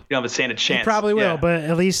will. You don't have a stand a chance. You probably will, but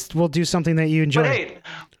at least we'll do something that you enjoy. But hey,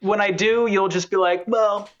 when I do, you'll just be like,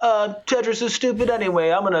 well, Tetris is stupid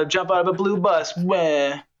anyway. I'm going to jump out of a blue bus.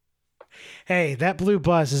 Wah. Hey, that blue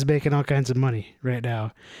bus is making all kinds of money right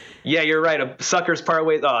now. Yeah, you're right. A sucker's part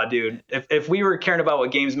ways. Oh, dude. If we were caring about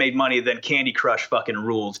what games made money, then Candy Crush fucking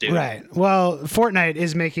rules, dude. Right. Well, Fortnite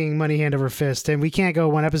is making money hand over fist, and we can't go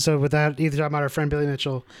one episode without either talking about our friend Billy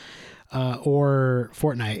Mitchell or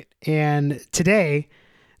Fortnite. And today,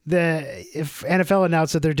 if NFL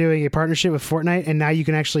announced that they're doing a partnership with Fortnite, and now you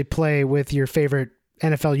can actually play with your favorite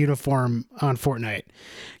NFL uniform on Fortnite.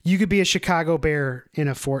 You could be a Chicago Bear in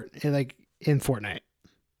in Fortnite.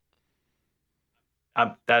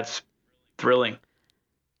 That's thrilling.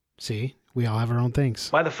 See, we all have our own things.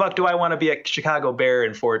 Why the fuck do I want to be a Chicago Bear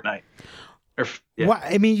in Fortnite? Well,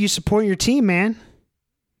 I mean, you support your team, man.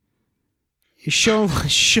 You show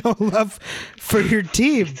love for your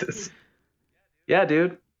team. Jesus. Yeah,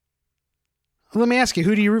 dude. Let me ask you,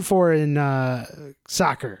 who do you root for in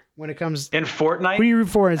soccer when it comes in Fortnite? Who do you root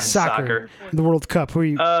for in soccer? The World Cup. Who are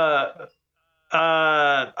you?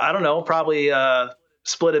 I don't know. Probably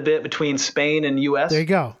split a bit between Spain and U.S. There you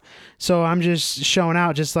go. So I'm just showing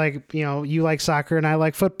out, just like, you like soccer and I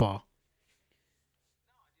like football.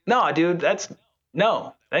 No, dude, that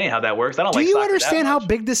ain't how that works. I don't like soccer. Do you understand how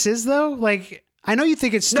big this is, though? Like, I know you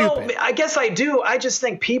think it's stupid. No, I guess I do. I just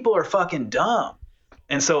think people are fucking dumb.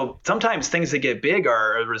 And so sometimes things that get big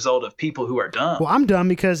are a result of people who are dumb. Well, I'm dumb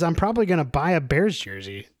because I'm probably going to buy a Bears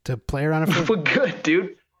jersey to play around a football. Well, good,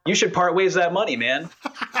 dude. You should part ways that money, man.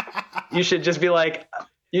 You should just be like,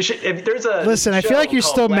 if there's a listen, I feel like you're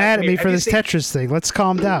still mad at me for this Tetris thing. Let's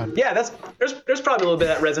calm down. Yeah, there's probably a little bit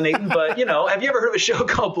of that resonating, but have you ever heard of a show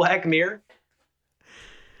called Black Mirror?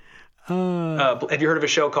 Have you heard of a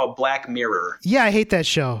show called Black Mirror? Yeah, I hate that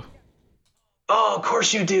show. Oh, of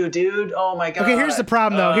course you do, dude. Oh my god. Okay, here's the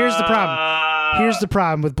problem though. Here's the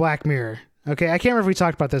problem with Black Mirror. Okay, I can't remember if we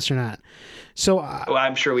talked about this or not. So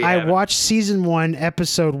I'm sure we have. I watched season 1,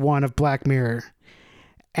 episode 1 of Black Mirror,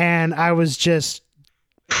 and I was just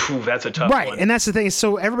that's a tough one. Right, and that's the thing.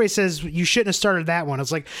 So everybody says you shouldn't have started that one.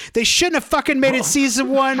 It's like they shouldn't have fucking made it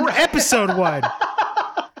season 1, episode 1.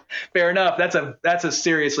 Fair enough. That's a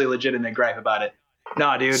seriously legitimate gripe about it.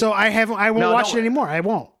 Nah, dude. So I won't watch it anymore. I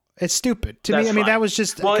won't. It's stupid to me. I mean, that was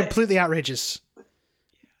just completely outrageous.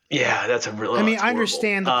 Yeah, that's a real. I mean, I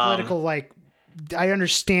understand the political, I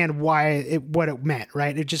understand what it meant,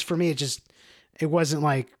 right? It just, for me, it wasn't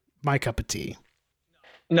like my cup of tea.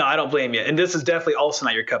 No, I don't blame you. And this is definitely also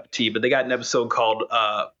not your cup of tea, but they got an episode called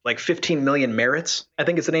 15 Million Merits, I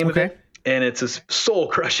think is the name of it. And it's a soul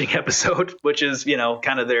crushing episode, which is,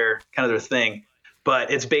 kind of their thing.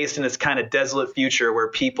 But it's based in this kind of desolate future where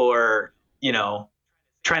people are,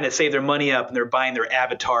 trying to save their money up and they're buying their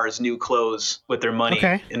avatars new clothes with their money.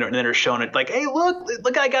 Okay. And then they're showing it like, hey,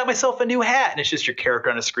 look, I got myself a new hat. And it's just your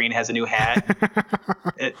character on the screen has a new hat.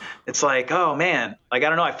 It's like, oh man, I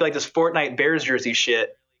don't know. I feel like this Fortnite Bears jersey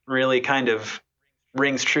shit really kind of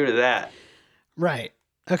rings true to that. Right.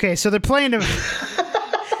 Okay. So they're playing to,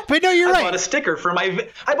 but no, you're right. I bought a sticker for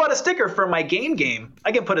my game.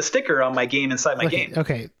 I can put a sticker on my game inside my game.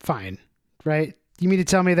 Okay. Fine. Right. You mean to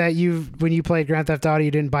tell me that when you played Grand Theft Auto,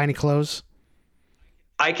 you didn't buy any clothes?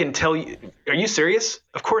 I can tell you. Are you serious?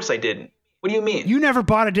 Of course I didn't. What do you mean? You never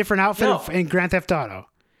bought a different outfit in Grand Theft Auto?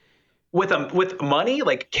 With money,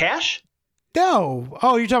 like cash? No.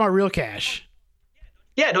 Oh, you're talking about real cash.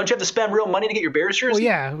 Yeah, don't you have to spend real money to get your Bears jersey? Well,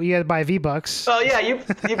 yeah, you had to buy V-Bucks. Oh, yeah, you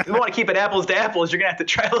want to keep it apples to apples, you're going to have to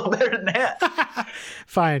try a little better than that.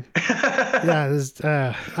 Fine.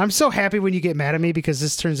 Yeah, I'm so happy when you get mad at me because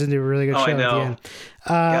this turns into a really good show at the end.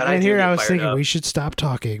 God, and here I was thinking we should stop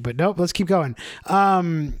talking, but nope, let's keep going.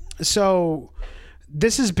 So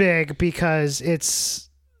this is big because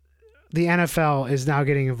the NFL is now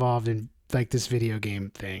getting involved in like this video game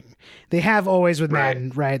thing. They have always with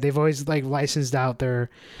Madden, right? They've always licensed out their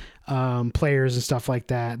players and stuff like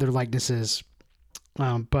that, their likenesses.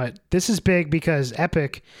 But this is big because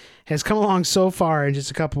Epic has come along so far in just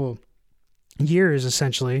a couple years,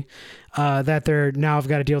 essentially, that they're now have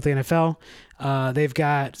got a deal with the NFL. They've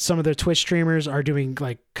got some of their Twitch streamers are doing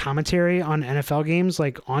like commentary on NFL games,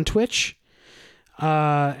 like on Twitch.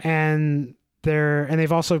 And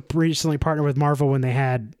they've also recently partnered with Marvel when they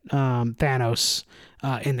had Thanos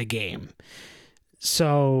in the game.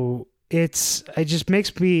 So it's a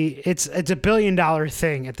 $1 billion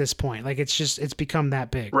thing at this point. Like it's become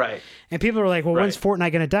that big. Right. And people are like, well, when's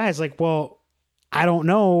Fortnite going to die? It's like, well, I don't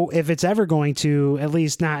know if it's ever going to, at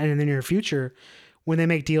least not in the near future, when they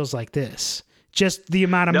make deals like this. Just the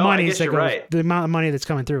amount of money the amount of money that's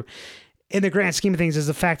coming through. In the grand scheme of things, is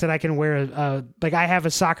the fact that I can wear I have a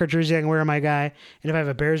soccer jersey I can wear with my guy, and if I have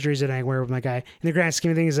a Bears jersey that I can wear with my guy. In the grand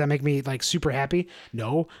scheme of things, does that make me like super happy?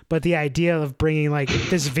 No, but the idea of bringing like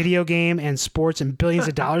this video game and sports and billions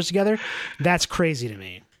of dollars together, that's crazy to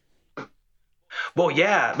me. Well,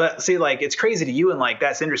 yeah, but see, like it's crazy to you, and like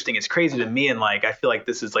that's interesting. It's crazy to me, and like I feel like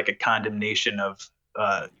this is like a condemnation of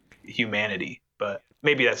humanity, but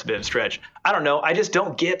maybe that's a bit of a stretch. I don't know. I just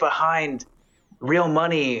don't get behind real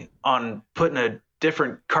money on putting a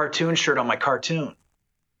different cartoon shirt on my cartoon.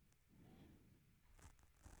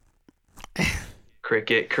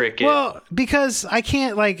 Cricket. Well, because I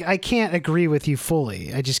can't agree with you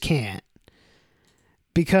fully. I just can't.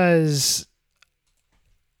 Because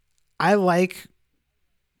I like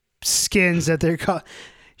skins that they're called.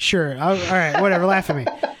 Sure. All right. Whatever. Laugh at me.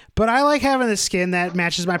 But I like having the skin that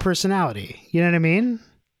matches my personality. You know what I mean?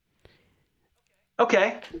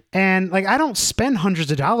 Okay. And like, I don't spend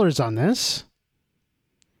hundreds of dollars on this.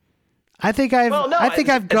 I think I've gone.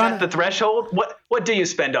 Is that the threshold? What do you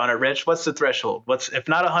spend on it, Rich? What's the threshold? If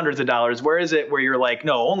not hundreds of dollars, where is it where you're like,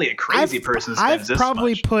 no, only a crazy person spends this much? I've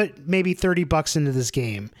probably put maybe $30 into this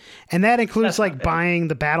game. And that includes like buying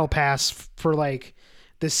the battle pass for like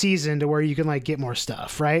the season to where you can like get more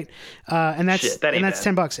stuff, right? And that's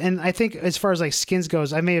 $10. And I think as far as like skins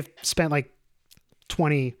goes, I may have spent like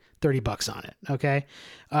 $20-$30 on it. Okay.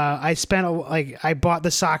 I spent I bought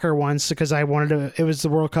the soccer ones because I wanted to, it was the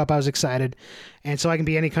World Cup. I was excited. And so I can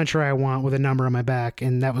be any country I want with a number on my back.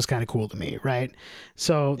 And that was kind of cool to me. Right.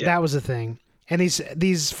 So that was the thing. And these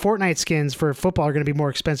Fortnite skins for football are going to be more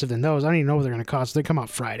expensive than those. I don't even know what they're going to cost. They come out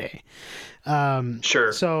Friday.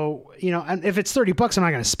 Sure. So, if it's $30, I'm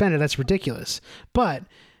not going to spend it. That's ridiculous. But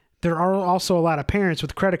there are also a lot of parents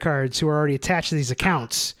with credit cards who are already attached to these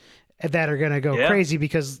accounts that are going to go crazy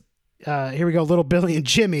because here we go. Little Billy and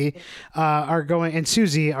Jimmy and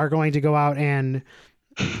Susie are going to go out and,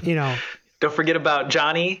 Don't forget about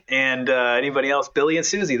Johnny and anybody else. Billy and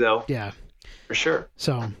Susie, though. Yeah. For sure.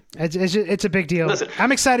 So it's a big deal. Listen,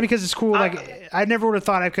 I'm excited because it's cool. I never would have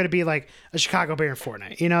thought I could be like a Chicago Bear in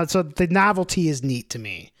Fortnite. So the novelty is neat to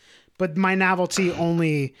me, but my novelty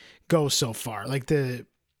only goes so far. Like the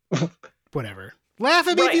whatever. Laugh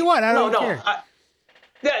at me if you want. I don't care.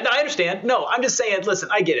 I understand. No, I'm just saying. Listen,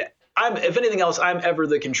 I get it. If anything else, I'm ever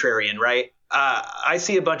the contrarian, right? I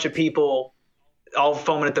see a bunch of people all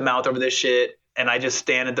foaming at the mouth over this shit, and I just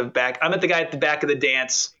stand at the back. I'm at the guy at the back of the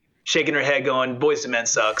dance, shaking her head going, Boyz II Men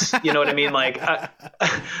sucks. You know what I mean? Like,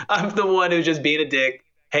 I'm the one who's just being a dick,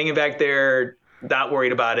 hanging back there, not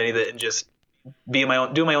worried about any of it, and just doing my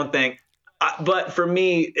own thing. But for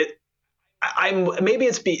me, maybe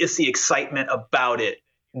it's the excitement about it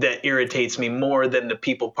that irritates me more than the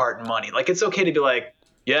people parting money. Like, it's okay to be like,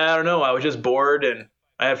 yeah, I don't know, I was just bored and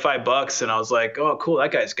I had $5 and I was like, oh, cool,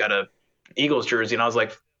 that guy's got a Eagles jersey. And I was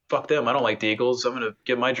like, fuck them, I don't like the Eagles, I'm going to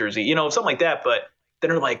get my jersey. Something like that. But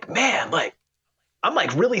then they're like, man, like, I'm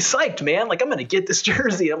like really psyched, man. Like, I'm going to get this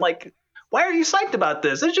jersey. I'm like, why are you psyched about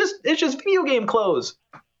this? It's just video game clothes.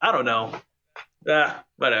 I don't know.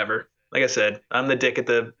 Whatever. Like I said, I'm the dick at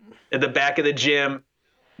the back of the gym,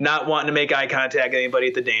 not wanting to make eye contact with anybody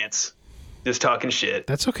at the dance, just talking shit.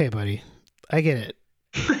 That's okay, buddy. I get it.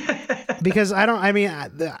 Because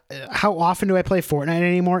how often do I play Fortnite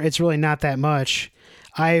anymore? It's really not that much.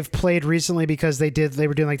 I've played recently because they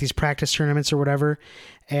were doing like these practice tournaments or whatever.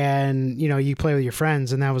 And, you play with your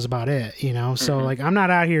friends and that was about it, So like, I'm not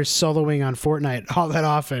out here soloing on Fortnite all that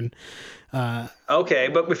often. Okay.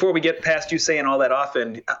 But before we get past you saying all that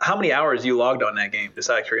often, how many hours you logged on that game? Just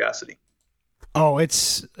out of curiosity. Oh,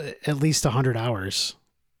 it's at least 100 hours.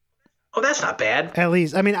 Oh, that's not bad. At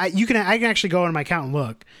least. I mean, I can actually go into my account and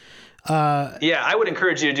look. Yeah, I would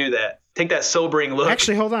encourage you to do that. Take that sobering look.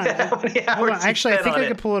 Actually, hold on. Actually, I think I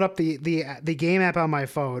could pull it up the game app on my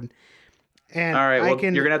phone. And all right, well,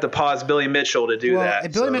 you're gonna have to pause Billy Mitchell to do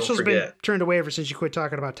that. Billy Mitchell's been turned away ever since you quit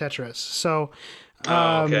talking about Tetris. So,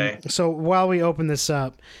 okay. So while we open this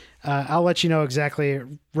up, I'll let you know exactly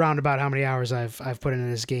roundabout how many hours I've put into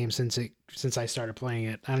this game since I started playing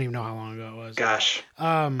it. I don't even know how long ago it was. Gosh,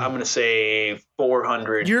 I'm gonna say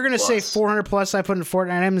 400. You're gonna say 400 plus. I put in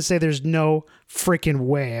Fortnite. I'm gonna say there's no freaking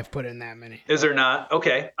way I've put in that many. Is there not?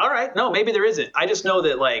 Okay, all right. No, maybe there isn't. I just know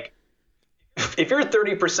that like, if you're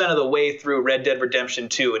 30% of the way through Red Dead Redemption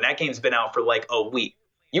 2, and that game's been out for like a week,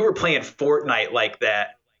 you were playing Fortnite like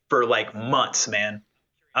that for like months, man.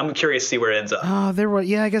 I'm curious to see where it ends up. Oh,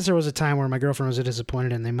 I guess there was a time where my girlfriend was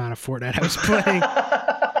disappointed in the amount of Fortnite I was playing.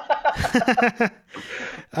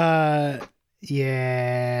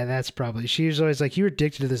 Yeah, that's probably. She was always like, "You're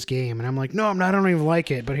addicted to this game," and I'm like, "No, I'm not. I don't even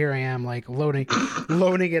like it." But here I am, like loading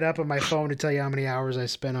it up on my phone to tell you how many hours I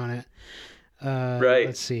spent on it. Right.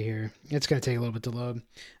 Let's see here. It's gonna take a little bit to load.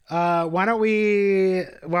 Why don't we?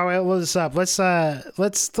 While I load this up, let's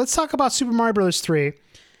talk about Super Mario Bros. 3.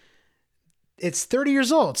 It's 30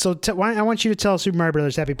 years old, so I want you to tell Super Mario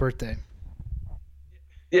Brothers happy birthday.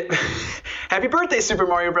 Yeah. Happy birthday, Super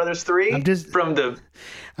Mario Brothers 3. I'm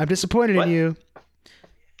disappointed in you.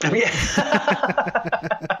 Yeah.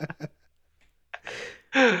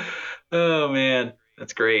 Oh man,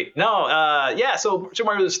 that's great. No, yeah. So Super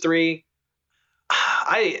Mario Brothers 3.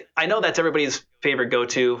 I know that's everybody's favorite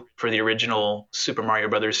go-to for the original Super Mario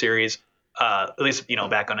Brothers series. At least,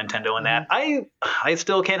 back on Nintendo and that. I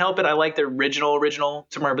still can't help it. I like the original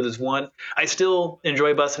Super Mario Brothers 1. I still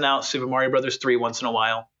enjoy busting out Super Mario Brothers 3 once in a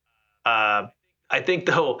while. I think,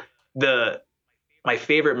 though, my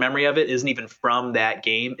favorite memory of it isn't even from that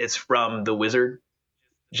game. It's from The Wizard.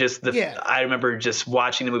 I remember just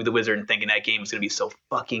watching the movie The Wizard and thinking that game was going to be so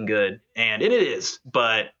fucking good. And it is.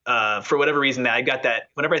 But for whatever reason, I got that.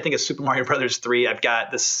 Whenever I think of Super Mario Brothers 3, I've got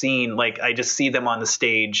the scene, like I just see them on the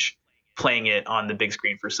stage playing it on the big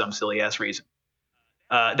screen for some silly ass reason.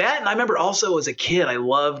 And I remember also as a kid, I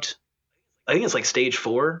think it's like stage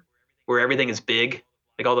 4 where everything is big.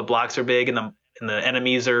 Like all the blocks are big and the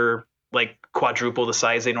enemies are like quadruple the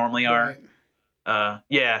size they normally are. Right.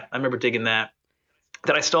 I remember digging that.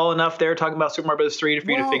 Did I stall enough there talking about Super Mario Bros. 3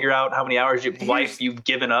 for you to figure out how many hours of life you've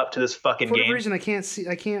given up to this fucking game? For the reason I can't,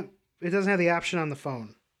 it doesn't have the option on the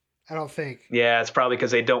phone. I don't think. Yeah, it's probably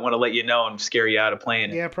because they don't want to let you know and scare you out of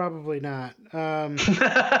playing it. Yeah, probably not. But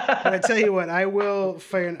I tell you what, I will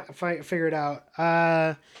figure it out.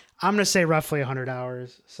 I'm going to say roughly 100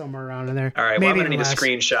 hours, somewhere around in there. All right, I'm going to need a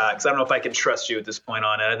screenshot because I don't know if I can trust you at this point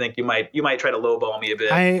on it. I think you might try to lowball me a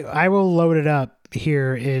bit. I will load it up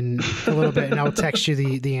here in a little bit, and I'll text you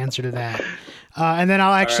the answer to that. And then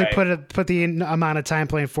I'll actually put the amount of time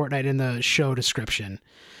playing Fortnite in the show description.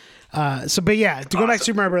 To go back to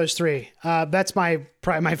Super Mario Bros. 3, that's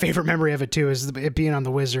probably my favorite memory of it too, is it being on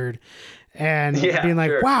the Wizard and being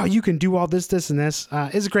like, wow, you can do all this, and this.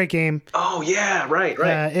 It's a great game. Oh yeah, right.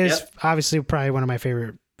 It's obviously probably one of my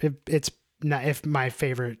favorite. It's not if my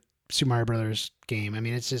favorite Super Mario Brothers game. I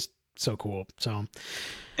mean, it's just so cool. So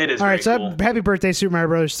it is. All right, so cool. Happy birthday, Super Mario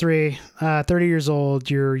Bros. 3. 30 years old.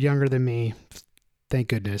 You're younger than me. Thank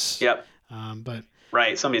goodness. Yep. But.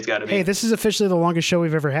 Right, somebody's got to be. Hey, this is officially the longest show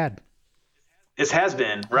we've ever had. This has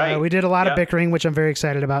been, right. We did a lot of bickering, which I'm very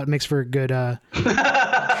excited about. It makes for good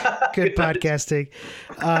good podcasting.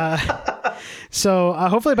 So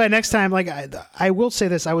hopefully by next time, like I will say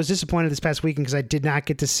this, I was disappointed this past weekend because I did not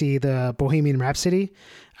get to see the Bohemian Rhapsody.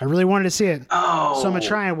 I really wanted to see it. Oh. So I'm going to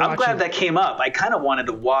try and watch it. I'm glad that came up. I kind of wanted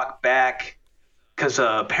to walk back because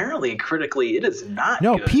apparently critically it is not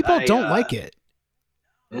good. People don't like it.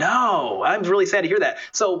 No, I'm really sad to hear that.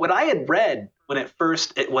 So what I had read when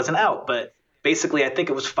it wasn't out, but basically I think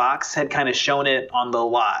it was Fox had kind of shown it on the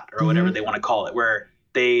lot or whatever they want to call it, where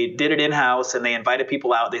they did it in-house and they invited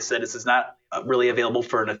people out. They said this is not really available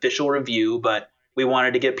for an official review, but we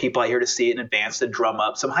wanted to get people out here to see it in advance to drum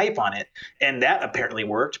up some hype on it. And that apparently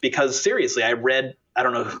worked because seriously, I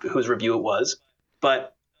don't know whose review it was,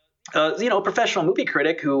 but a professional movie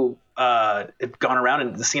critic who had gone around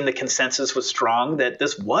and seen the consensus was strong that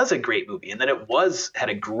this was a great movie and that it had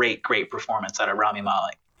a great performance out of Rami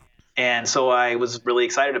Malek. And so I was really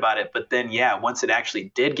excited about it. But then, once it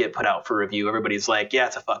actually did get put out for review, everybody's like,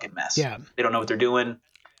 it's a fucking mess. Yeah. They don't know what they're doing.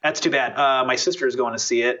 That's too bad. My sister is going to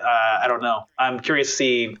see it. I don't know. I'm curious to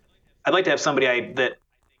see. I'd like to have somebody that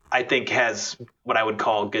I think has what I would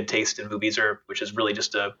call good taste in movies, which is really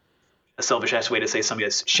just a selfish ass way to say somebody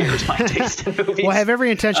that shares my taste in movies. Well, I have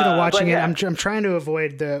every intention of watching it. I'm trying to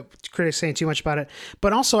avoid the critics saying too much about it.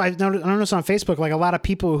 But also, I noticed on Facebook, like a lot of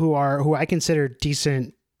people who I consider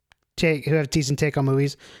who have a decent take on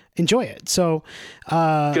movies enjoy it. So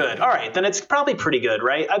good. All right, then it's probably pretty good,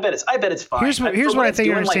 right? I bet it's fine. Here's what I think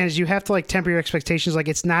you understand is you have to like temper your expectations. Like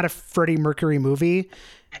it's not a Freddie Mercury movie.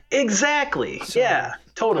 Exactly. So, yeah,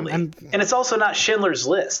 totally. And it's also not Schindler's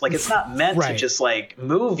List. Like it's not meant to just like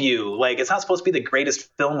move you. Like it's not supposed to be the greatest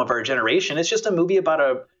film of our generation. It's just a movie about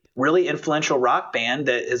a really influential rock band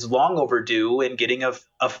that is long overdue in getting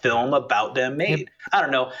a film about them made. I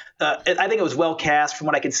don't know. I think it was well cast from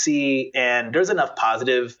what I could see, and there's enough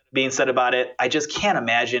positive being said about it. I just can't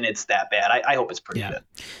imagine it's that bad. I hope it's pretty good.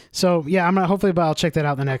 So I'm gonna I'll check that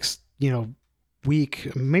out the next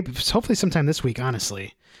week, maybe hopefully sometime this week.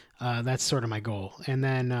 Honestly, that's sort of my goal. And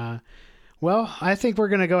then, I think we're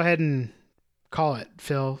gonna go ahead and call it,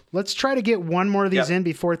 Phil. Let's try to get one more of these in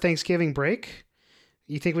before Thanksgiving break.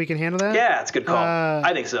 You think we can handle that? Yeah, it's a good call.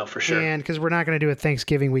 I think so, for sure. And because we're not going to do a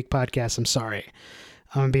Thanksgiving week podcast, I'm sorry.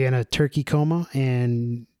 I'm going to be in a turkey coma,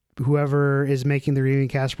 and whoever is making the reunion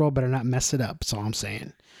casserole better not mess it up. That's all I'm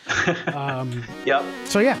saying. Yep.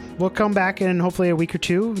 So, we'll come back in hopefully a week or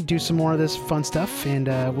two, do some more of this fun stuff, and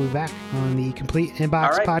we'll be back on the Complete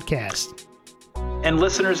Inbox podcast. And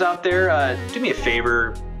listeners out there, do me a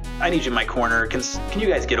favor. I need you in my corner. Can you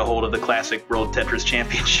guys get a hold of the Classic World Tetris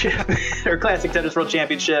Championship or Classic Tetris World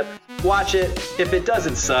Championship? Watch it. If it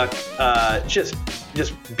doesn't suck, just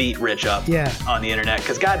beat Rich up on the internet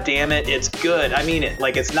because God damn it, it's good. I mean it.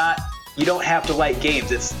 Like it's not you don't have to like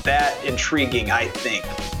games. It's that intriguing, I think.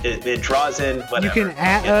 It draws in whatever. You can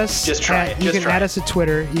at us. Just try it. You Just can add us at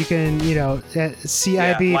Twitter. You can, at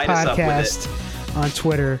CIB line us up with Podcast on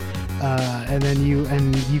Twitter, and then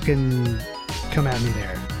you can come at me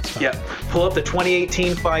there. It's fine. Yeah, pull up the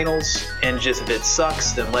 2018 finals, and just if it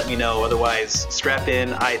sucks, then let me know. Otherwise, strap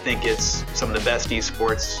in. I think it's some of the best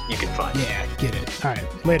esports you can find. Yeah, get it. All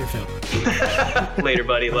right, later, Phil. Later,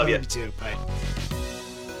 buddy. Love you. You too. Bye.